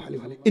صلى الله عليه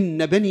وآله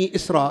إن بني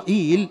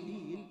إسرائيل،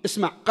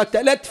 اسمع،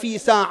 قتلت في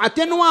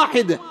ساعة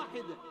واحدة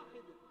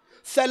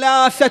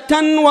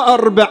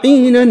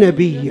 43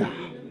 نبيا.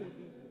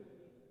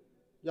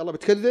 يلا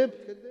بتكذب؟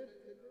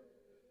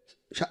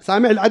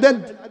 سامع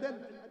العدد؟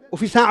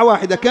 وفي ساعة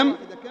واحدة كم؟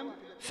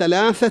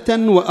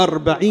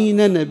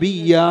 43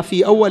 نبيا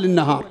في أول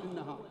النهار.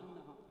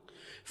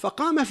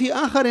 فقام في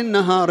آخر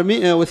النهار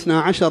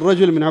 112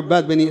 رجل من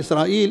عباد بني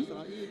إسرائيل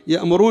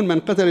يأمرون من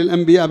قتل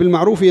الأنبياء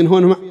بالمعروف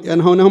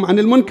ينهونهم عن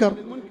المنكر،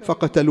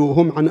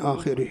 فقتلوهم عن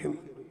آخرهم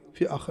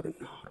في آخر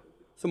النهار.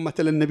 ثم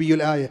تلا النبي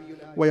الآية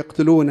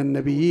ويقتلون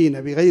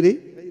النبيين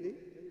بغير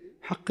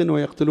حق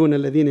ويقتلون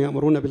الذين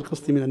يأمرون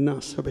بالقسط من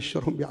الناس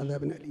فبشرهم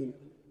بعذاب أليم.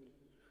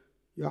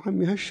 يا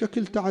عمي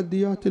هالشكل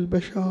تعديات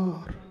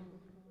البشر،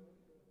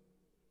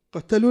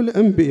 قتلوا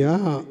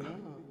الأنبياء.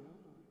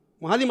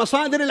 وهذه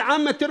مصادر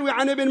العامة تروي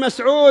عن ابن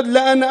مسعود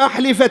لأن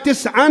أحلف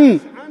 9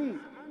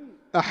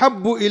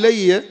 أحب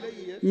إلي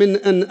من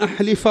أن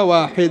أحلف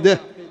واحدة،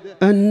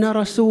 أن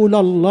رسول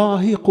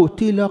الله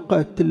قتل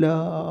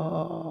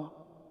قتلا.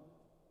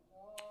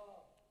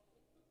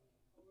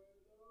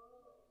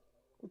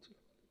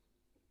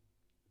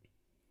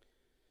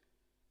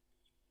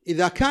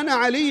 إذا كان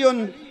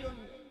علي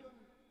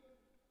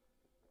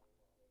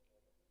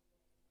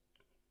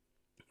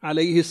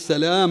عليه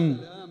السلام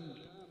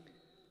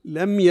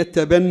لم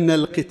يتبنى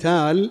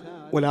القتال،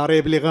 ولا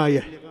ريب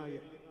لغاية،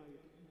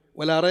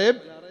 ولا ريب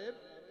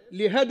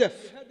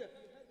لهدف،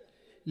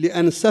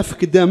 لأن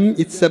سفك دم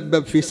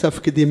يتسبب في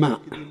سفك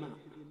دماء.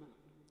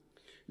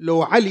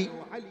 لو علي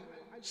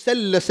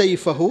سل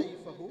سيفه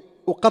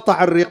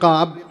وقطع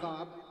الرقاب،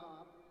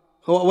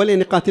 هو ولا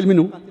يقاتل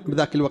منه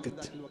بذاك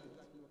الوقت.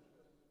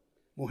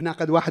 وهنا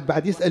قد واحد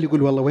بعد يسأل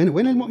يقول والله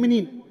وين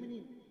المؤمنين؟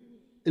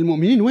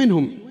 المؤمنين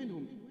وينهم؟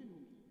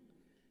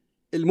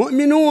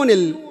 المؤمنون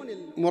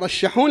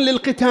المرشحون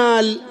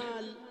للقتال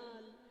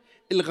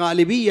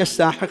الغالبية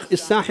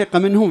الساحقة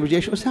منهم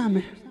بجيش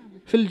أسامة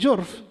في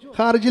الجرف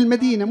خارج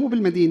المدينة، مو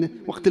بالمدينة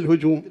وقت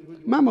الهجوم،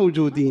 ما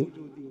موجودين.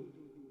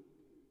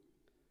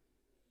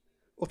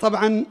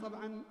 وطبعا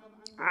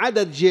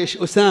عدد جيش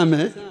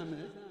أسامة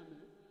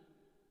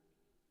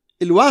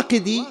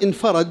الواقدي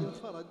انفرد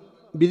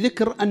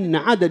بذكر أن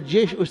عدد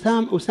جيش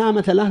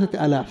أسامة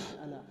 3000.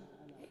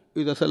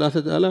 إذا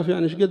 3000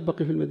 يعني ايش قد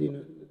بقي في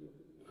المدينة؟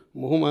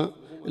 وهم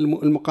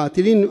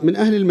المقاتلين من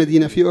أهل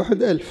المدينة في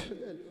أحد 1000.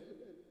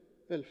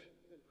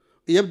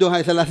 يبدو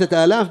هاي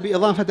 3000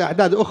 بإضافة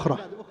أعداد أخرى،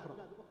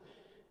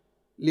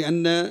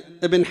 لأن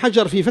ابن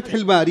حجر في فتح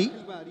الباري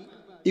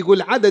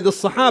يقول عدد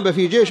الصحابة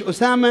في جيش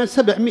أسامة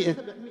 700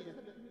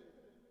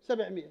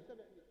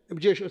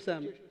 بجيش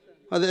أسامة.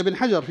 هذا ابن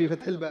حجر في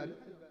فتح الباري.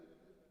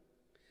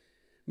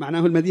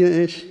 معناه المدينة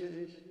إيش؟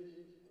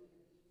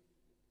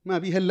 ما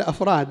بيها إلا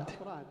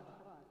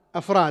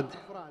أفراد.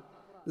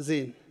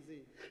 زين،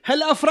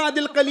 هالأفراد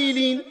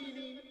القليلين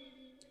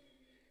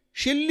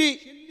شو اللي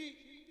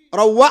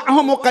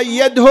روعهم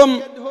وقيدهم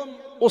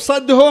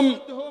وصدهم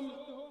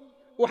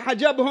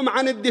وحجبهم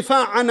عن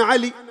الدفاع عن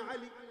علي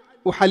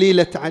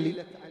وحليلة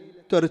علي؟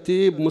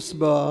 ترتيب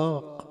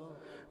مسبق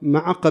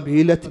مع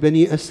قبيلة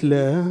بني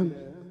أسلام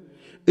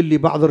اللي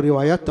بعض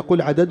الروايات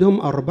تقول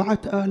عددهم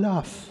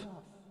 4000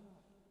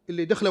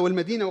 اللي دخلوا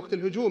المدينة وقت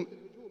الهجوم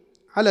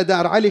على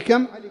دار علي.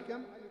 كم؟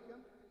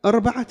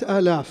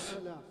 4000.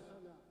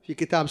 في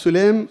كتاب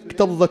سليم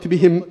اكتظت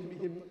بهم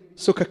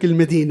سكك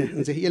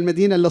المدينة. هي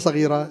المدينة اللي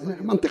صغيرة،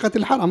 منطقة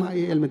الحرم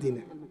هي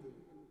المدينة.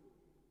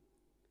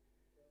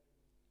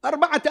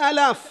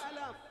 4000.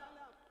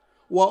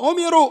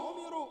 وأمروا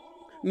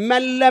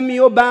من لم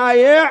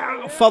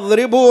يبايع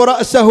فاضربوا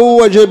رأسه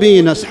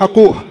وجبينه،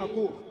 اسحقوه.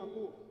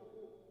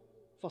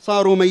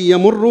 فصاروا من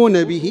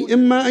يمرون به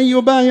إما أن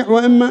يبايع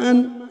وإما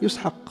أن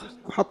يسحق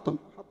وحطم.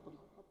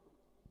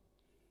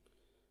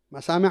 ما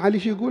سامع علي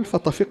شو يقول؟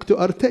 فطفقت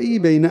أرتئي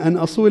بين أن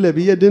أصول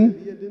بيد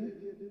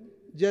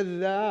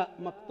جذاء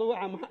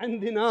مقطوعة ما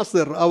عندي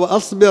ناصر أو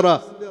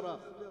أصبر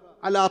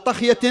على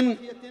طخية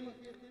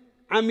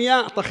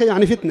عمياء. طخية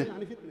يعني فتنة.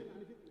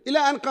 إلى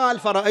أن قال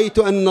فرأيت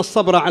أن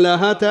الصبر على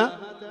هاتا،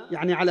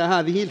 يعني على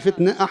هذه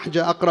الفتنة،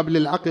 أحجى أقرب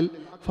للعقل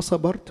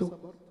فصبرت.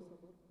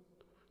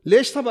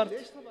 ليش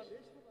صبرت؟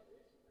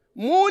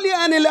 مو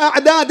لأن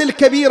الأعداد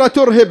الكبيرة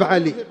ترهب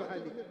علي،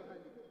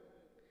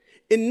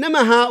 إنما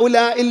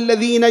هؤلاء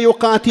الذين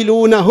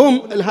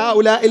يقاتلونهم،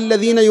 هؤلاء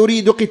الذين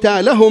يريد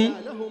قتالهم،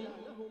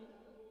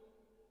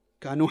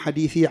 كانوا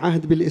حديثي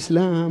عهد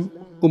بالإسلام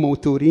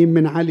وموتورين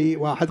من علي.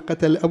 واحد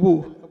قتل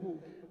أبوه،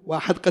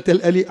 واحد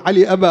قتل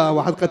علي أبا،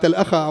 واحد قتل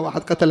أخا،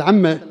 واحد قتل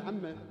عمه.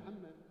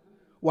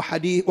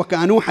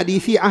 وكانوا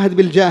حديثي عهد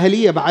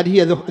بالجاهلية، بعد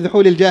هي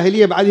ذحول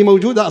الجاهلية، بعد هي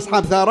موجودة،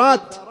 أصحاب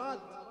ثارات.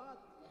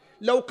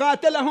 لو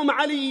قاتلهم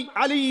علي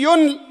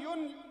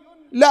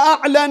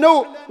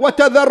لأعلنوا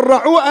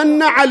وتذرعوا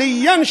أن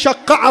عليا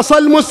شق عصا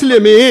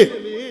المسلمين،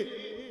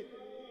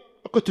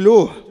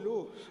 قتلوه.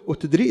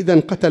 وتدري إذا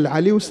قتل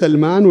علي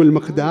وسلمان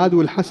والمقداد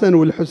والحسن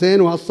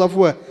والحسين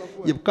وهالصفوة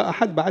يبقى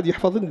أحد بعد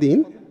يحفظ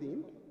الدين؟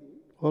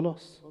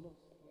 خلاص.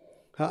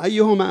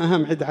 أيهما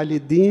أهم عند علي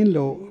الدين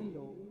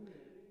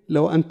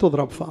لو أن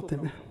تضرب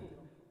فاطمة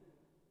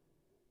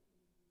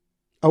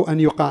أو أن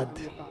يقاد؟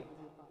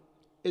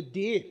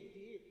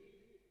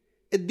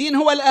 الدين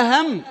هو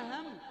الأهم.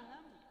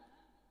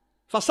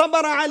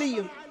 فصبر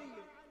علي.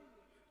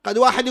 قد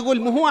واحد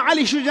يقول ما هو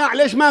علي شجاع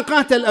ليش ما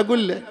قاتل؟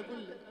 أقول له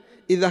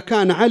إذا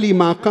كان علي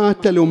ما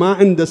قاتل وما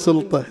عنده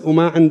سلطة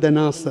وما عنده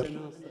ناصر،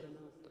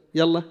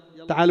 يلا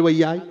تعال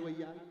وياي،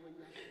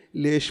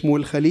 ليش مو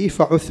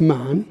الخليفة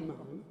عثمان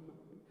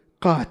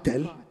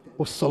قاتل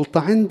والسلطة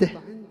عنده؟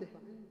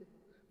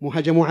 مو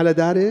هجموا على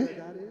داره؟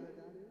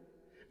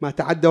 ما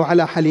تعدوا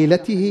على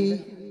حليلته؟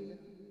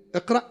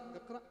 اقرأ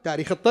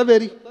تاريخ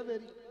الطبري،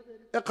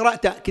 اقرأ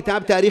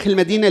كتاب تاريخ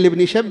المدينة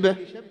لابن شبة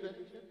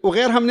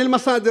وغيرها من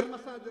المصادر.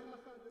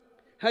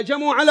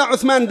 هجموا على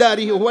عثمان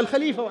داره وهو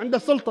الخليفة وعنده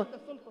السلطة،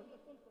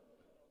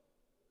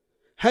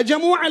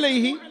 هجموا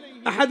عليه.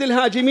 أحد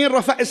الهاجمين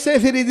رفع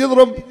السيف يريد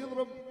يضرب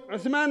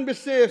عثمان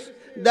بالسيف،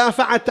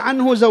 دافعت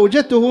عنه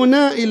زوجته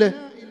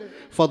نائلة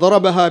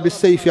فضربها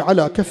بالسيف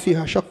على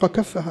كفها، شق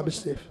كفها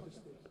بالسيف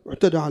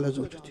واعتدى على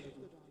زوجته.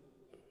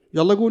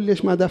 يلا قول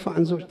ليش ما دافع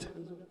عن زوجته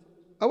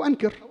أو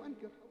أنكر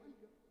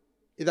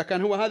إذا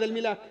كان هو هذا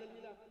الملاك.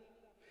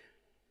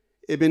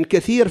 ابن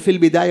كثير في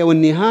البداية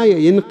والنهاية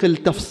ينقل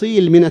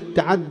تفصيل من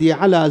التعدي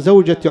على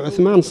زوجة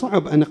عثمان،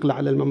 صعب أنقله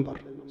على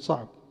المنبر،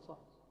 صعب،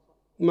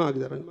 ما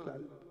أقدر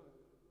أنقله.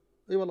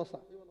 أي والله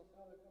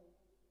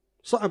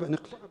صعب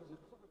أنقله.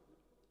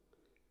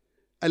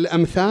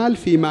 الأمثال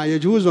فيما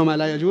يجوز وما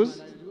لا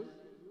يجوز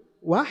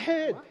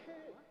واحد.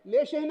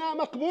 ليش هنا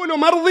مقبول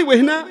ومرضي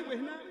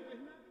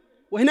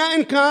وهنا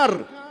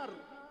إنكار؟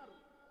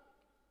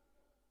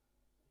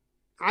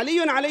 علي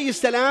عليه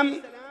السلام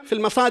في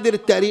المصادر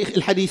التاريخ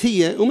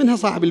الحديثية ومنها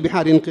صاحب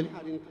البحار ينقل،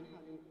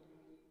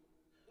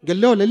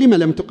 قال له لما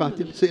لم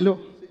تقاتل؟ سئلوه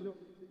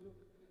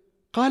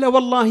قال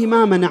والله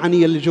ما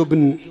منعني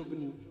الجبن.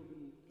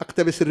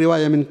 أقتبس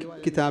الرواية من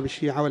كتاب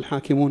الشيعة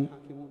والحاكمون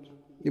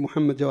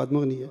لمحمد جواد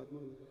مغنية.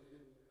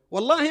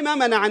 والله ما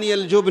منعني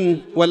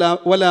الجبن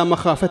ولا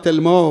مخافة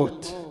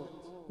الموت،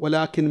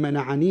 ولكن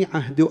منعني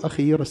عهد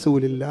أخي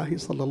رسول الله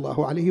صلى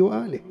الله عليه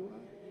وآله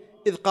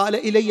إذ قال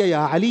إلي يا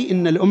علي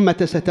إن الأمة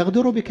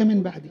ستغدر بك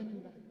من بعدي.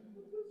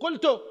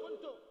 قلت،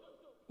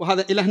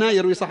 وهذا إلى هنا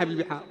يروي صاحب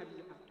البحار،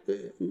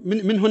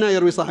 من هنا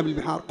يروي صاحب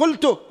البحار،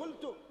 قلت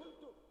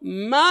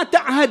ما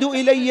تعهد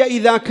إلي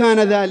إذا كان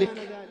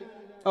ذلك،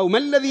 أو ما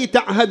الذي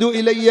تعهد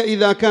إلي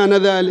إذا كان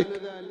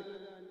ذلك؟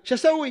 شو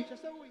أسوي؟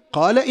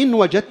 قال إن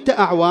وجدت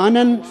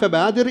أعوانا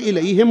فبادر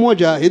إليهم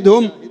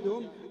وجاهدهم،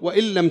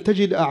 وإن لم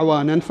تجد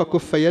أعوانا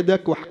فكف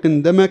يدك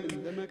واحقن دمك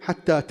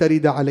حتى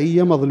ترد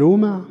علي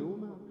مظلوما.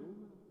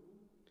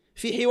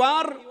 في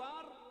حوار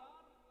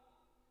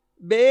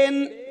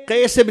بين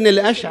قيس بن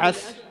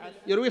الأشعث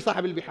يروي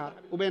صاحب البحار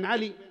وبين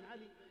علي،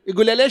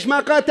 يقول له ليش ما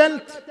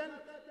قاتلت؟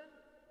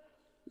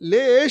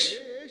 ليش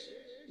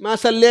ما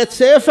سليت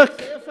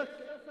سيفك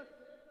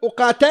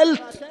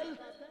وقاتلت؟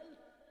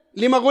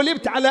 لما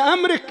غلبت على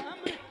أمرك؟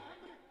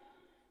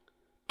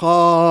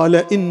 قال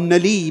إن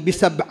لي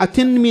ب7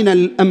 من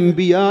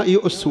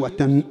الأنبياء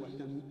أسوة.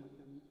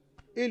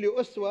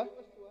 إلي أسوة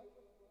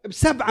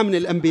ب7 من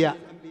الأنبياء،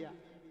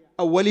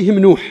 أولهم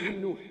نوح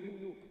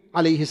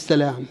عليه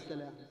السلام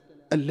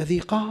الذي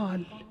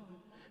قال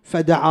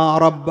فدعا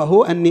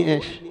ربه أني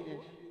إيش؟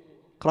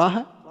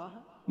 اقراها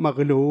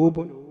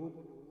مغلوب.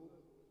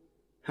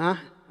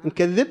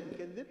 نكذب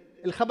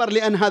الخبر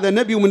لأن هذا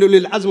نبي ومن أولي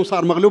العزم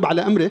وصار مغلوب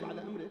على أمره،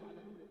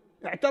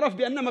 اعترف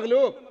بأنه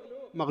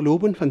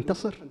مغلوب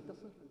فانتصر.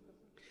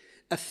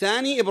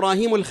 الثاني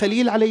إبراهيم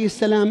الخليل عليه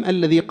السلام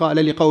الذي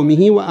قال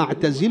لقومه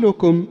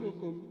وأعتزلكم،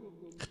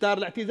 اختار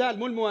الاعتزال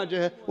مو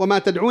المواجهة، وما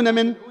تدعون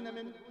من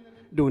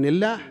دون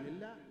الله.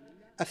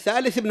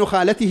 الثالث ابن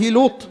خالته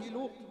لوط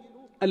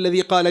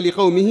الذي قال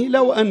لقومه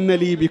لو أن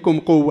لي بكم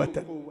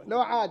قوة،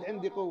 لو عاد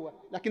عندي قوة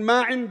لكن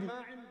ما عندي،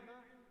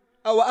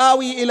 أو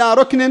آوي إلى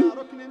ركن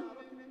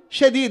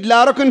شديد،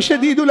 لا ركن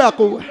شديد ولا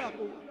قوة.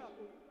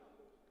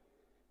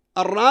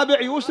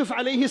 الرابع يوسف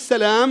عليه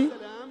السلام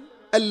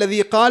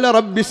الذي قال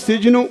رب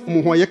السجن،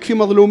 مو هو يكفي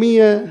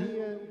مظلومية،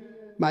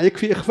 ما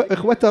يكفي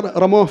إخوته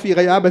رموه في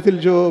غيابة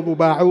الجوب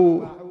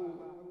وباعوه،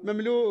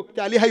 مملوك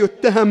تاليها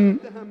يتهم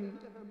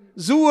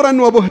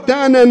زورا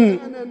وبهتانا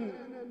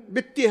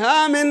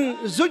باتهام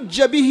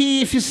زج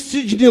به في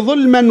السجن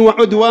ظلما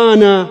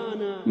وعدوانا،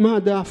 ما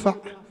دافع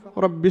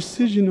رب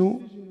السجن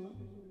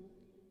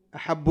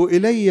أحب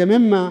إلي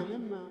مما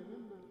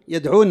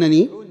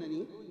يدعونني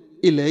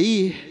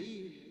إليه.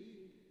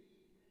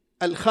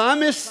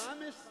 الخامس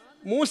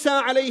موسى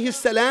عليه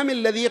السلام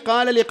الذي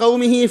قال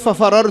لقومه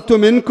ففررت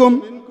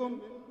منكم،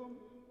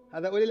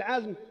 هذا أولي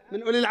العزم،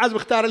 من أولي العزم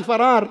اختار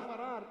الفرار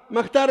ما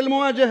اختار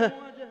المواجهة.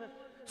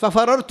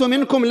 ففررت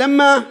منكم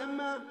لما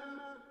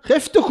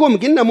خفتكم،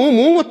 قلنا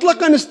مو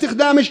مطلقا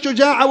استخدام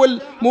الشجاعة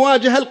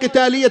والمواجهة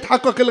القتالية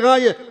تحقق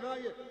الغاية.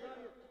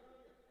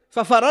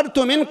 ففررت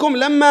منكم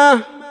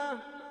لما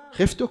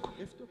خفتكم.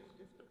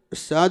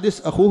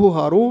 السادس أخوه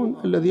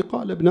هارون الذي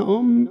قال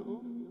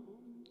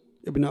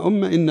ابن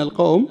أم إن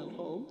القوم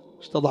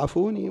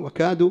استضعفوني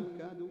وكادوا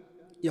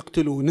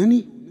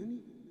يقتلونني.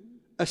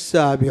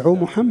 السابع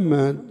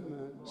محمد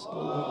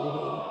صلى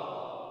الله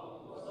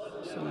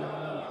عليه وسلم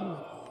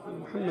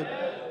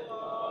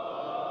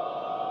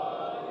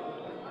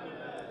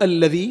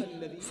الذي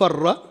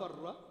فر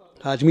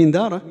هاجمين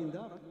داره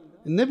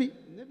النبي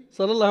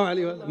صلى الله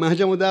عليه وسلم، ما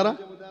هجموا داره،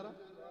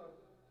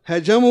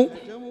 هجموا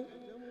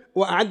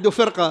وأعدوا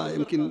فرقة،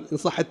 يمكن إن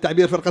صح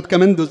التعبير فرقة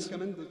كمندز،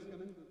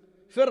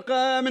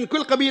 فرقة من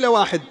كل قبيلة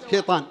واحد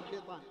شيطان،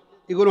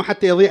 يقولون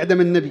حتى يضيع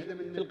دم النبي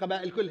في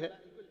القبائل كلها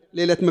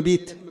ليلة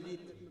مبيت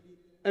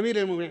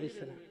أمير المؤمنين عليه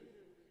السلام.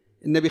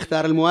 النبي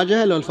اختار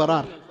المواجهة لو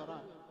الفرار؟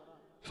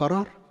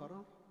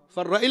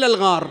 فر إلى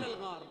الغار،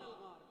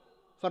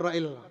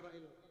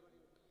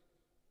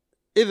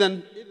 إذن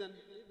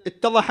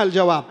اتضح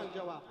الجواب.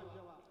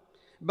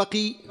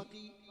 بقي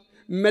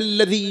ما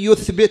الذي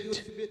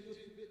يثبت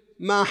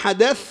ما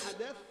حدث؟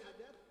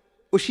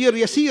 أشير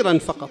يسيرا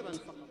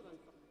فقط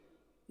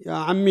يا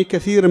عمي،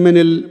 كثير من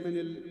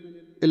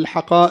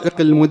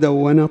الحقائق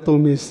المدونة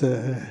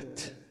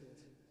طمست،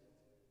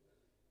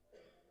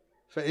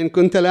 فإن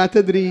كنت لا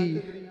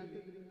تدري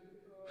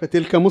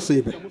فتلك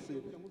مصيبة،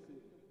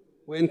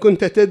 وإن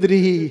كنت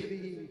تدري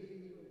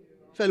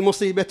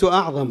فالمصيبة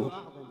أعظم.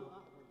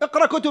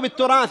 اقرأ كتب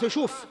التراث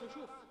وشوف،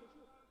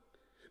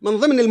 من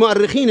ضمن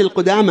المؤرخين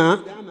القدامى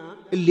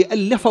اللي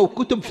ألفوا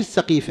كتب في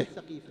السقيفة،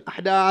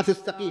 أحداث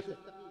السقيفة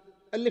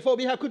ألفوا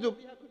بها كتب،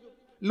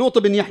 لوط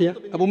بن يحيى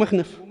أبو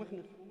مخنف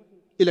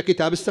إلى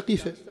كتاب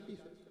السقيفة،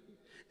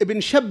 ابن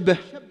شبه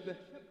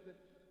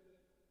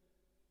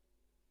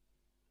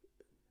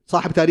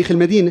صاحب تاريخ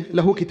المدينة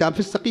له كتاب في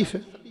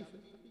السقيفة.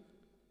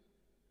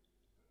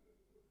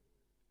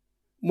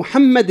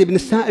 محمد بن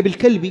السائب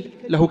الكلبي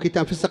له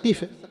كتاب في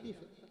السقيفة.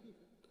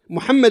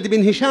 محمد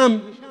بن هشام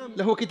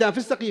له كتاب في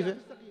السقيفة.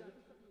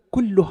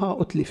 كلها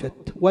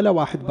أتلفت ولا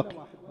واحد بقي.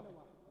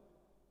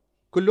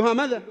 كلها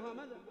ماذا؟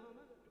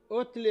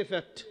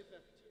 أتلفت.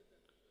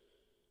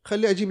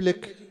 خلي أجيب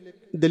لك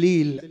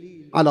دليل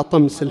على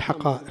طمس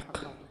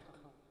الحقائق.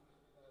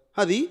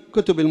 هذه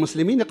كتب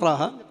المسلمين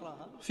اقراها.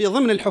 في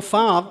ضمن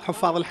الحفاظ،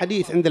 حفاظ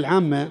الحديث عند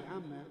العامة،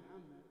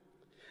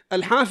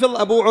 الحافظ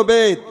أبو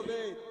عبيد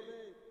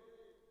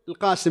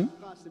القاسم،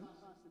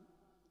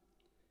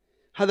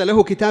 هذا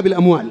له كتاب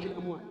الأموال،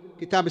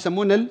 كتاب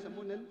يسمونه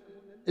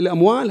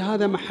الأموال.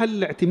 هذا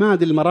محل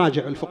اعتماد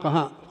المراجع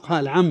الفقهاء، فقهاء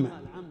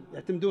العامة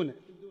يعتمدونه.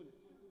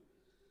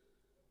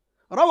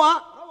 روى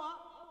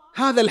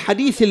هذا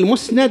الحديث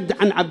المسند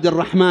عن عبد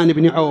الرحمن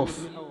بن عوف،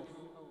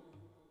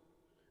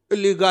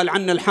 اللي قال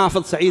عنه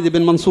الحافظ سعيد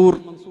بن منصور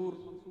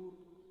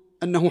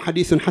أنه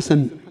حديث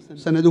حسن،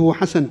 سنده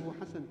حسن.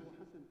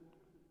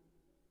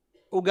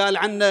 وقال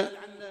عنه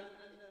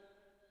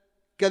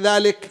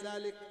كذلك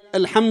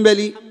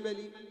الحنبلي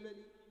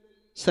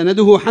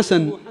سنده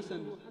حسن.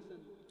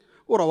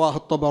 ورواه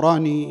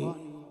الطبراني،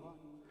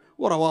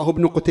 ورواه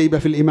ابن قتيبة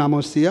في الإمامة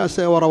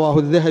والسياسة، ورواه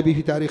الذهبي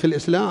في تاريخ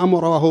الإسلام،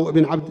 ورواه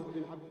ابن عبد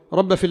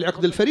ربه في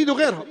العقد الفريد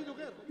وغيرها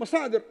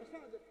مصادر.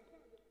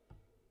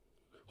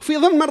 وفي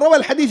ضمن من روى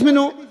الحديث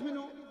منه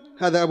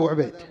هذا أبو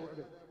عبيد.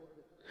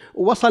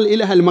 ووصل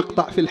إلى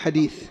المقطع في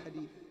الحديث،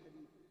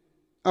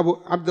 أبو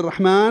عبد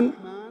الرحمن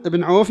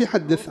بن عوف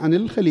يحدث عن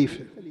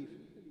الخليفة: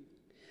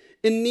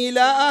 إني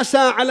لا آسى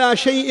على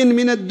شيء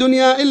من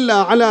الدنيا إلا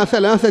على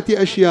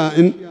 3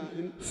 أشياء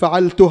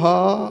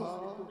فعلتها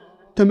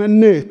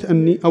تمنيت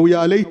أني أو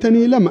يا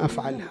ليتني لم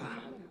أفعلها.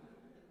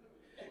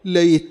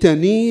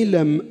 ليتني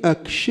لم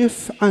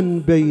أكشف عن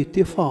بيت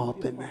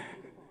فاطمة.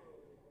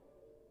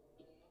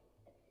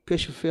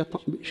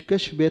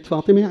 كشف بيت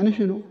فاطمة يعني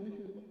شنو؟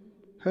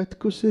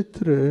 هتك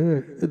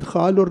ستره،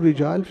 إدخال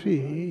الرجال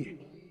فيه.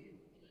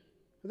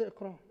 هذا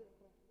إقرار.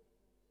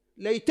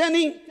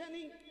 ليتني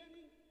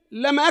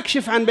لم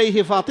أكشف عن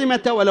بيت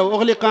فاطمة ولو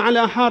أغلق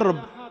على حرب.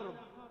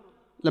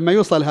 لما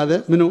يوصل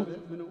هذا منو؟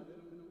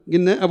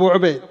 قلنا أبو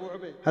عبيد.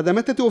 هذا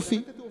متى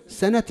توفي؟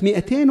 سنة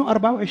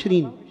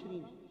 224.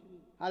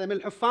 هذا من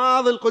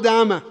الحفاظ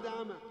القدامى.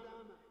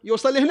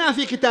 يوصل هنا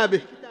في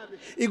كتابه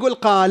يقول: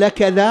 قال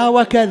كذا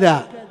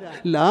وكذا،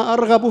 لا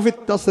أرغب في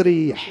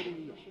التصريح.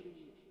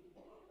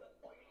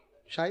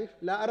 شايف؟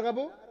 لا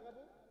أرغب.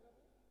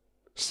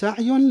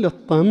 سعي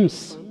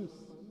للطمس،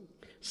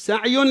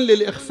 سعي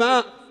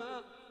للإخفاء،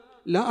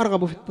 لا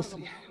أرغب في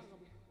التصريح.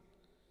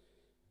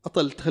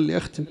 أطلت، خلي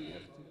أختم.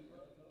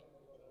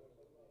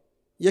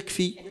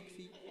 يكفي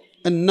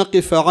أن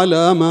نقف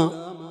على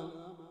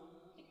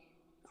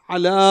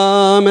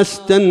ما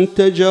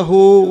استنتجه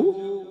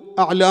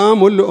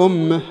أعلام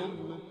الأمة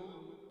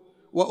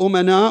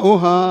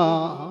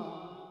وأمناؤها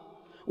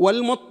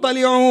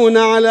والمطلعون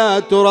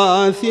على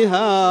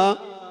تراثها،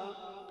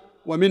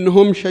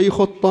 ومنهم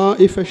شيخ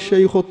الطائفة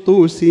الشيخ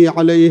الطوسي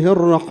عليه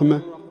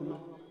الرحمة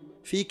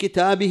في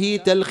كتابه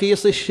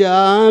تلخيص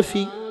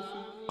الشافي،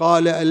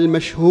 قال: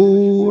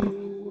 المشهور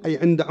أي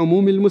عند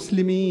عموم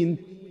المسلمين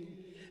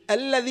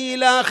الذي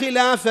لا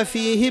خلاف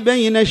فيه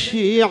بين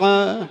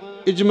الشيعة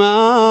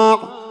إجماع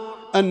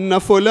أن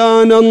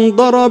فلانا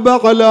ضرب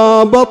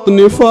على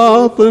بطن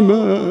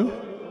فاطمة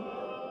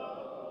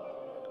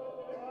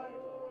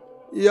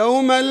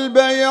يوم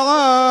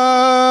البيعة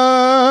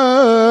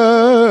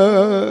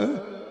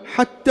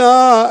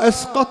حتى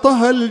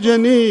أسقطها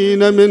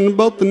الجنين من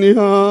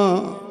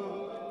بطنها،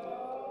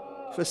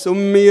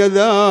 فسمي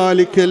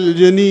ذلك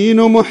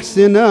الجنين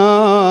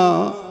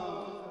محسنا.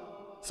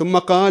 ثم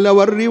قال: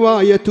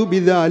 والرواية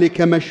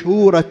بذلك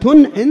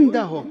مشهورة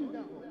عندهم.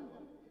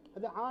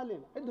 هذا عالم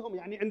عندهم،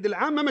 يعني عند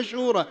العامة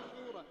مشهورة.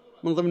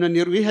 من ضمن أن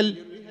يرويها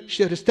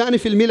الشهرستاني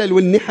في الملل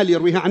والنحل،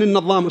 يرويها عن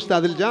النظام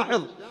أستاذ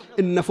الجاحظ: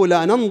 إن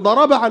فلانا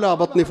ضرب على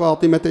بطن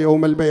فاطمة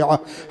يوم البيعة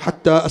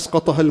حتى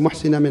أسقطها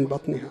المحسن من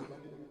بطنها.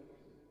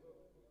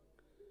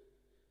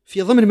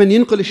 في ضمن من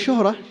ينقل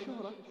الشهرة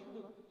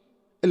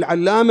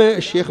العلامة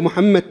الشيخ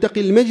محمد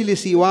تقي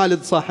المجلسي،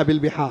 والد صاحب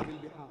البحار،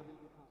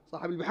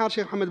 صاحب البحار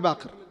شيخ محمد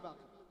باقر،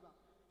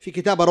 في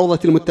كتاب روضة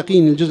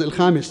المتقين الجزء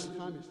 5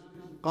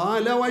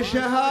 قال: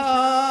 وشهادتها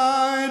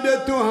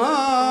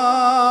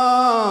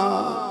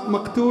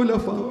مقتولة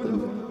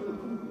فاطمة،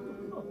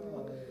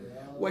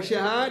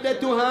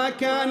 وشهادتها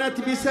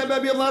كانت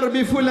بسبب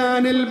ضرب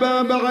فلان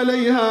الباب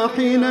عليها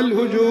حين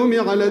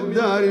الهجوم على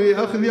الدار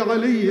لأخذ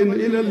علي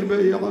إلى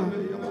البيعة،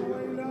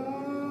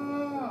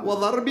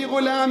 وضرب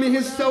غلامه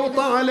السوط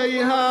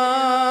عليها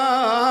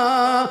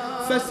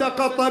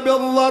فسقط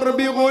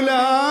بالضرب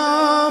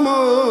غلام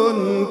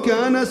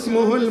كان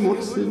اسمه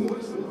المحسن.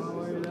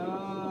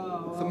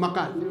 ثم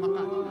قال: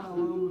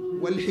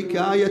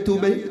 والحكاية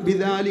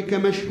بذلك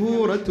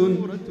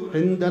مشهورة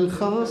عند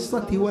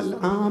الخاصة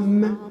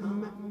والعامة.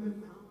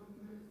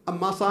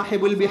 أما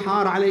صاحب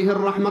البحار عليه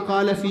الرحمة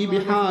قال في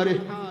بحاره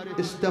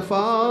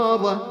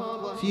استفاض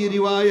في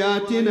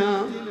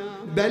رواياتنا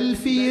بل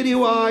في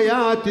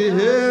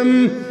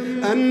رواياتهم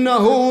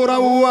أنه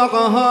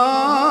روعها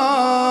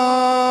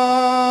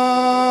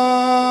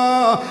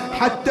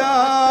حتى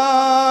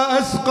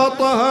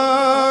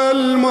أسقطها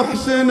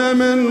المحسن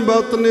من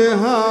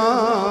بطنها.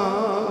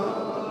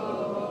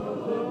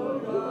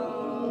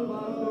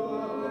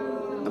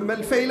 أما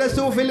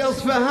الفيلسوف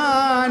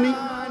الإصفهاني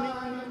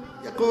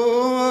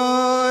يقول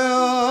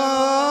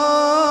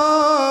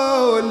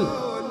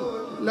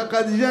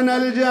لقد جنى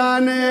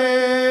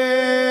الجاني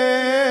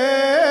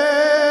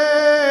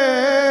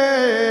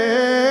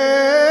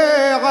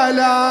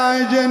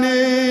على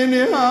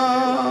جنينها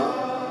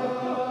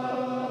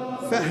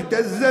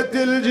فاهتزت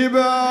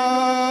الجبال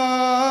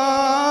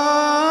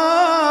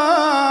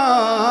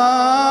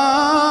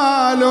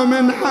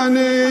من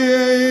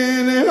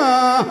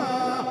حنينها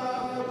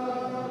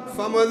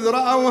فمذ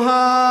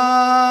رأوها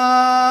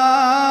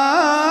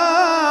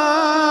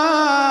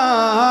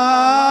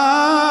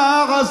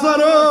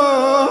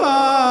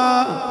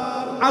عصروها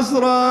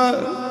عصرا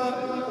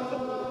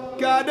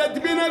كادت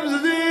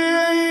بنفسي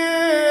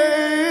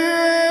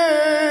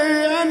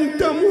أن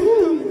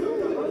تموت.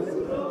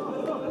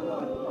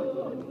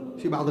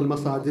 في بعض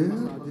المصادر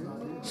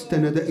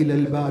استند إلى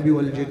الباب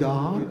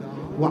والجدار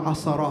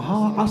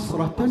وعصرها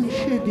عصرة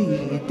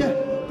شديدة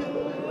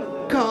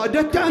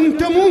كادت أن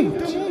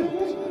تموت.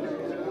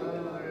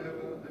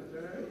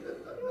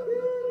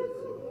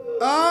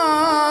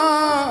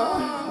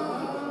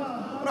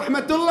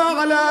 رحمة الله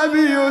على أبي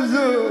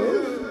يوسف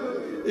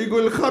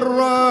يقول خرت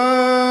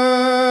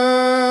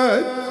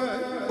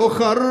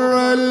وخر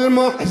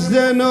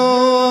المحزن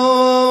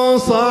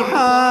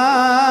صحت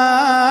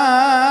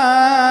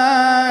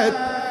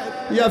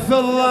يا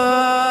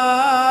فضة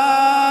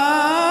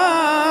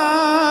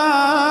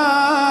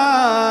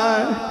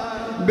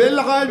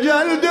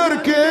بالعجل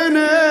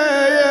دركني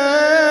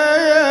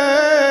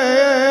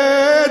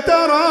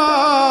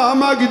ترى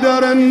ما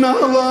اقدر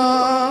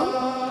النهضة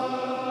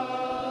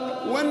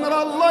وان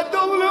رضت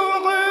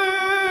ضلوعي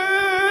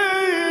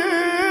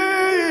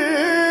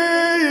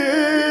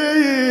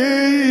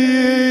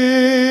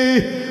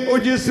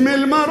وجسم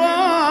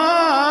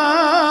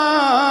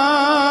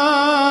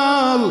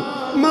المرال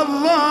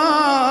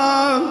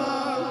مضى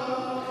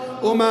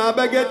وما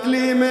بقت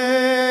لي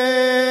من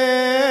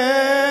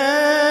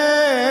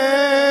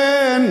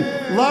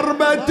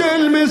ضربة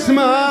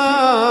المسمار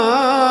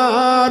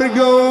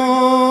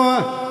قوة.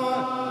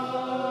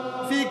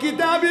 في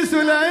كتاب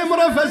سليم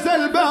رفس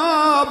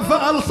الباب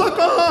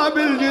فألصقها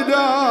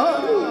بالجدار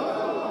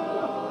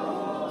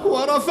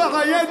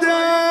ورفع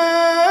يده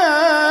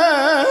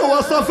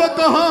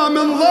وصفقها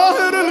من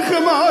ظاهر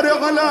الخمار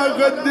على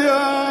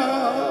غدها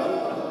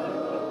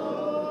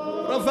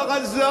رفع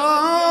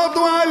الزاط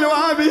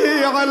والوى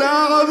به على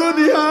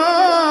عضدها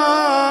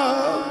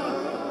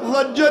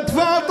ضجت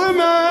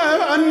فاطمة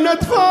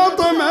أنت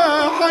فاطمة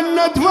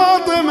حنت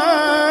فاطمة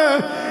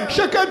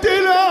شكت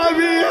إلى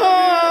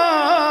أبيها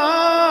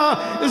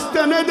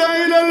استند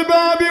إلى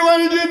الباب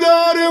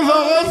والجدار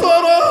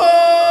فغصرها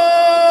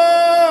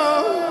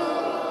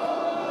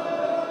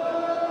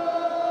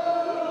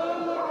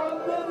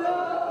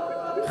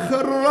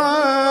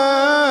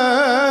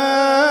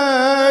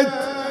خرت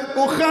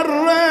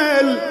وخر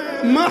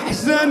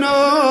المحسن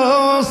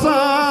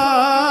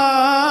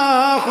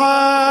صاح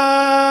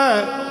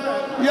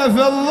يا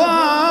فضة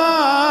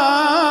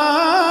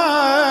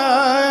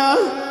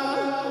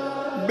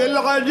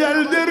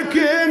بالعجل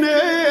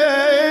دركني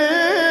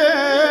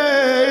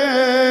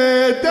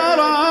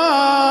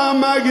ترى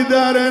ما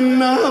اقدر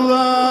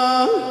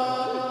النهضة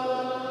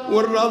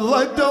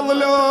والرضت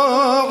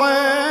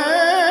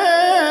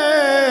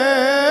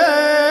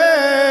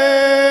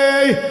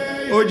ضلوعي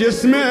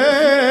وجسم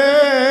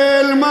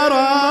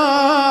المرض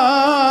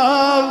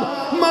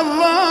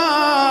مضى.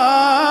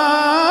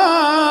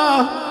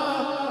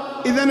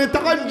 إذا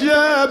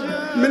نتعجب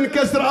من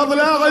كسر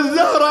أضلاع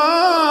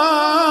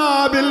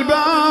الزهراء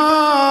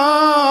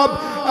بالباب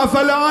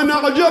أفلا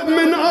نعجب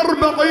من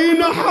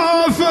 40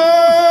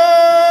 حافر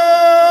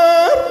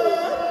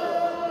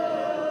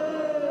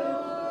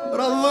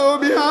رضوا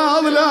بها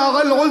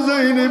أضلاع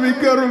الحسين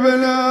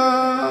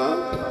بكربلاء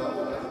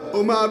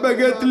وما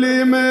بقت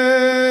لي من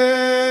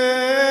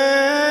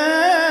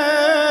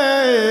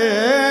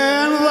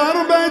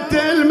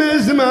ضربة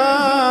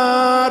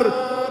المزمار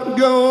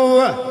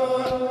قوة.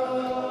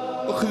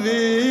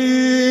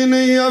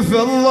 اخذيني يا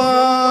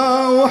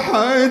فضة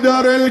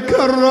وحيدر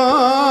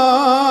الكرار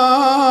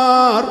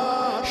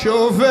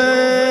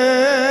شوفي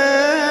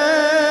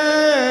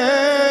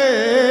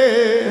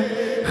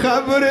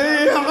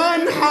خبري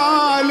عن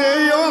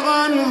حالي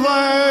وعن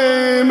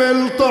ضيم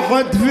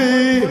الطحت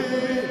فيه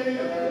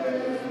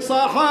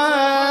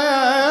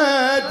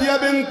صحت يا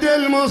بنت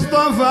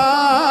المصطفى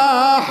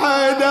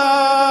حيدر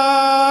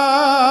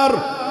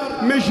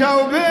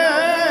مشوا بي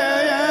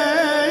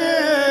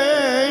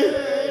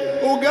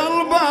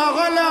وقلبه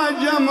على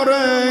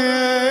جمري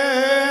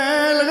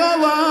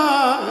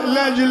الغضا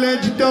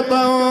لجلج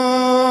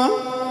تطوى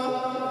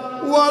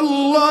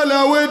والله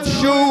لو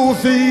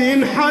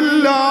تشوفين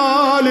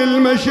حلال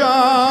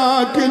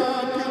المشاكل.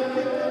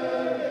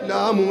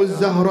 لا مو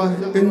الزهرة،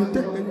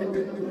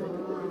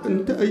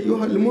 انت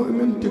ايها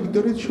المؤمن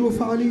تقدر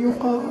تشوف علي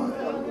يقال.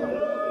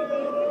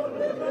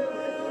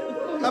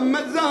 اما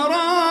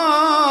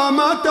الزهراء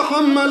ما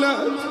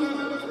تحملت،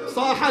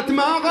 صاحت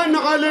ما غن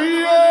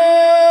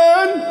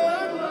عليين.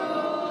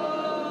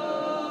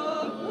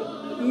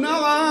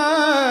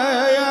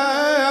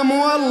 نعم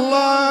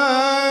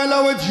والله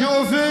لو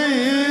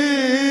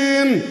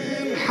تشوفين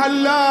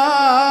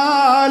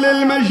حلال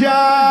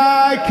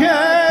المشاكل،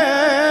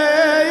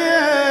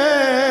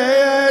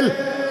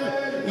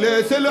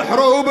 ليس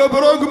الحروب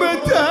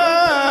برقبته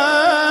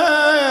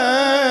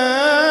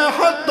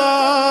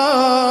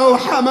حطوا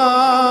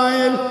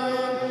حمايل،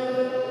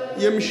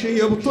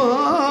 يمشي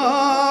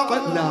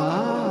بطاعة.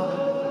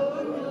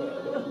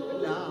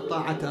 لا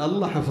طاعة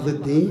الله حفظ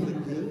الدين،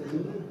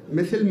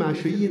 مثل ما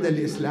شيد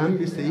الإسلام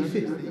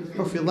بسيفه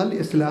حفظ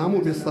الإسلام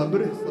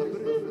بالصبر.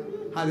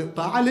 هذه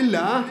الطاعة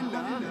لله،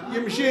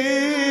 يمشي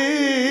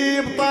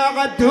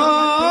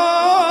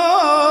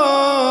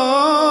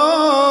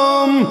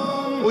بطاعتهم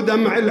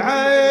ودمع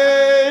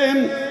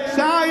العين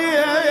سايل.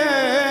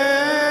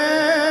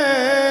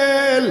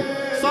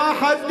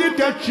 صاحت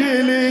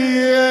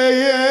تتشلي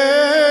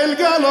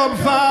القلب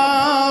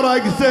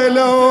فارق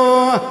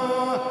سلوه،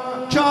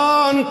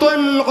 كان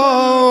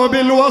طلعوا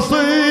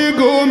بالوصيق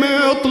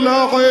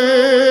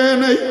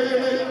ومطلعيني،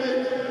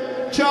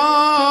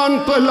 كان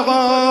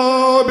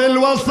طلعوا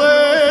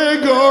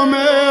بالوصيق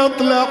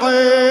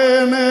ومطلعيني.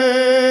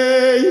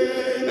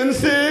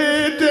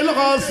 نسيت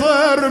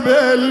العصر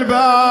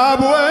بالباب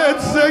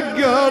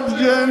وتسقط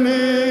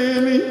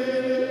جنيني.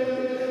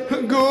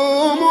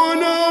 قوموا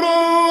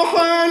نروح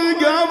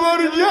القبر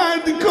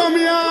جدكم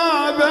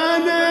يا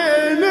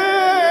بنيني،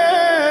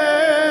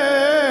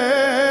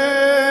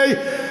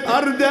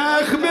 أرد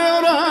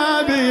أخبر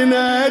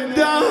بنا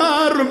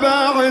الدهر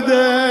بعد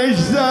إيش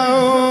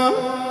سوى،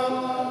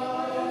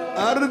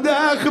 أرد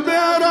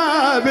أخبر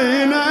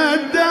بنا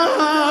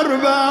الدهر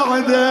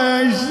بعد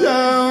إيش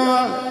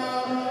سوى.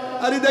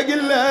 أريد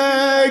أقول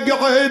لك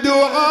قعد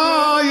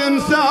وعاين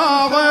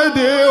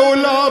ساعدي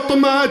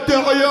ولطمة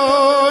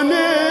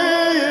عيوني،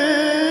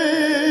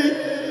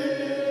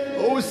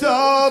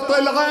 وساط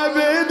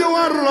العبد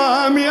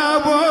والرام يا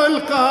أبو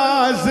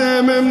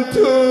القاسم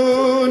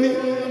متوني،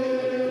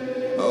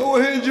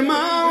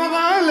 وهجموا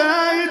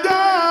علي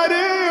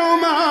داري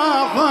وما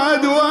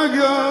حد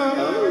وقف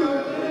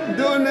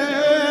دوني.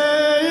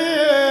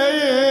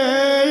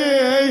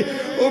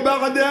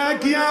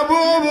 وبعدك يا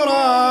ابو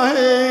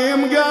ابراهيم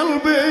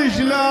قلبي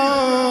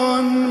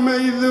شلون ما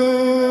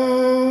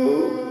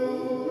يذوب.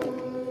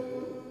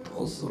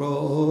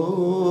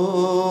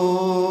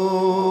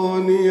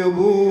 عصران يا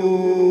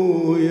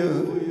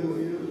ابويا،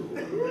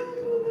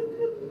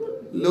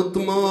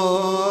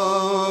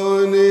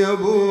 لطمان يا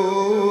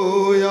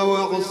ابويا،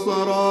 وعصراني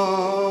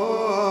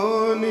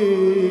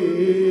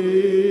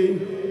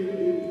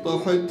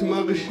طحت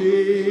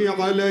مغشي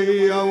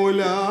علي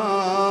ولا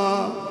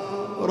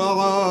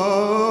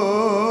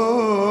رعاني.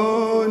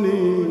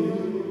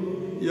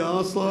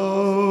 يا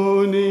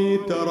صوني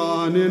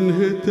تراني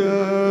انهتك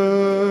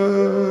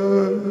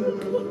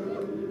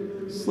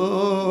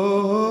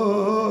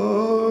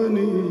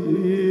صاني،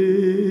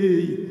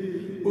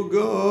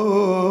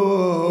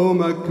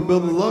 وقومك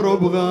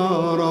بالضرب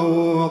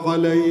غاروا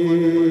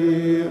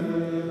علي.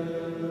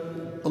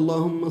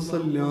 اللهم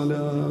صل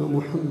على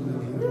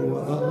محمد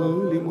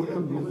وآل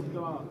محمد،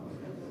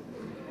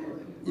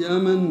 يا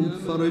من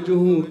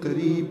فرجه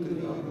قريب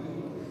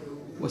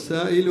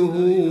وسائله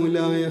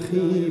لا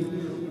يخيب.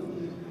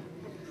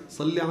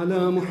 صل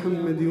على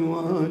محمد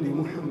وآل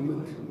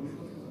محمد.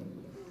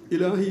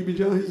 إلهي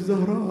بجاه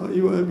الزهراء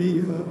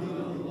وأبيها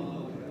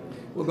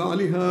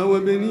وبعلها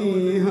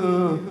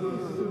وبنيها،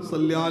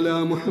 صل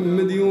على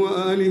محمد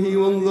وآله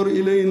وانظر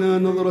إلينا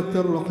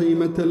نظرة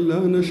رحيمة لا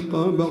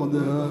نشقى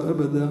بعدها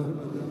أبدا.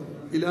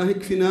 إلهي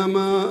اكفنا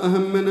ما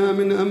أهمنا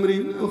من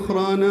أمر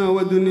أخرانا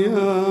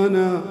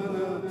ودنيانا،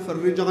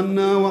 فرج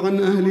عنا وعن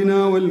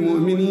أهلنا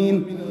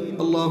والمؤمنين.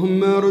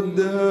 اللهم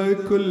رد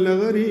كل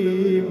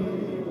غريب،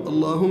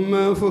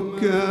 اللهم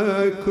فك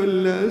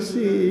كل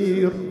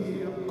أسير،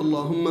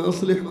 اللهم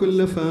أصلح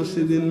كل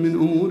فاسد من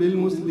أمور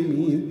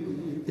المسلمين.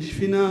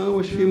 اشفنا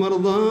واشف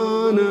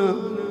مرضانا،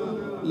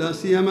 لا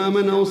سيما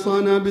من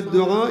أوصانا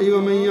بالدعاء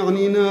ومن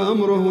يعنينا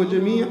أمره،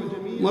 وجميع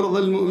مرضى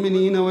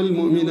المؤمنين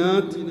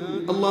والمؤمنات.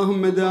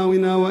 اللهم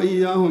داونا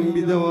وإياهم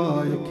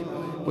بدوائك،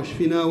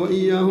 واشفنا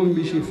وإياهم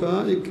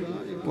بشفائك،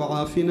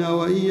 وعافنا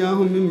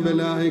وإياهم من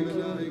بلائك.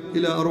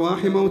 إلى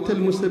أرواح موتى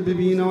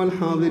المسببين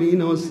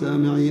والحاضرين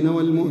والسامعين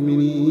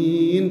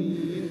والمؤمنين،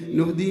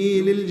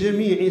 نهدي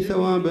للجميع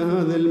ثواب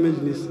هذا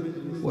المجلس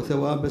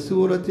وثواب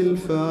سورة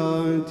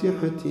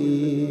الفاتحة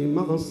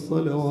مع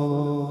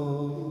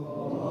الصلوات.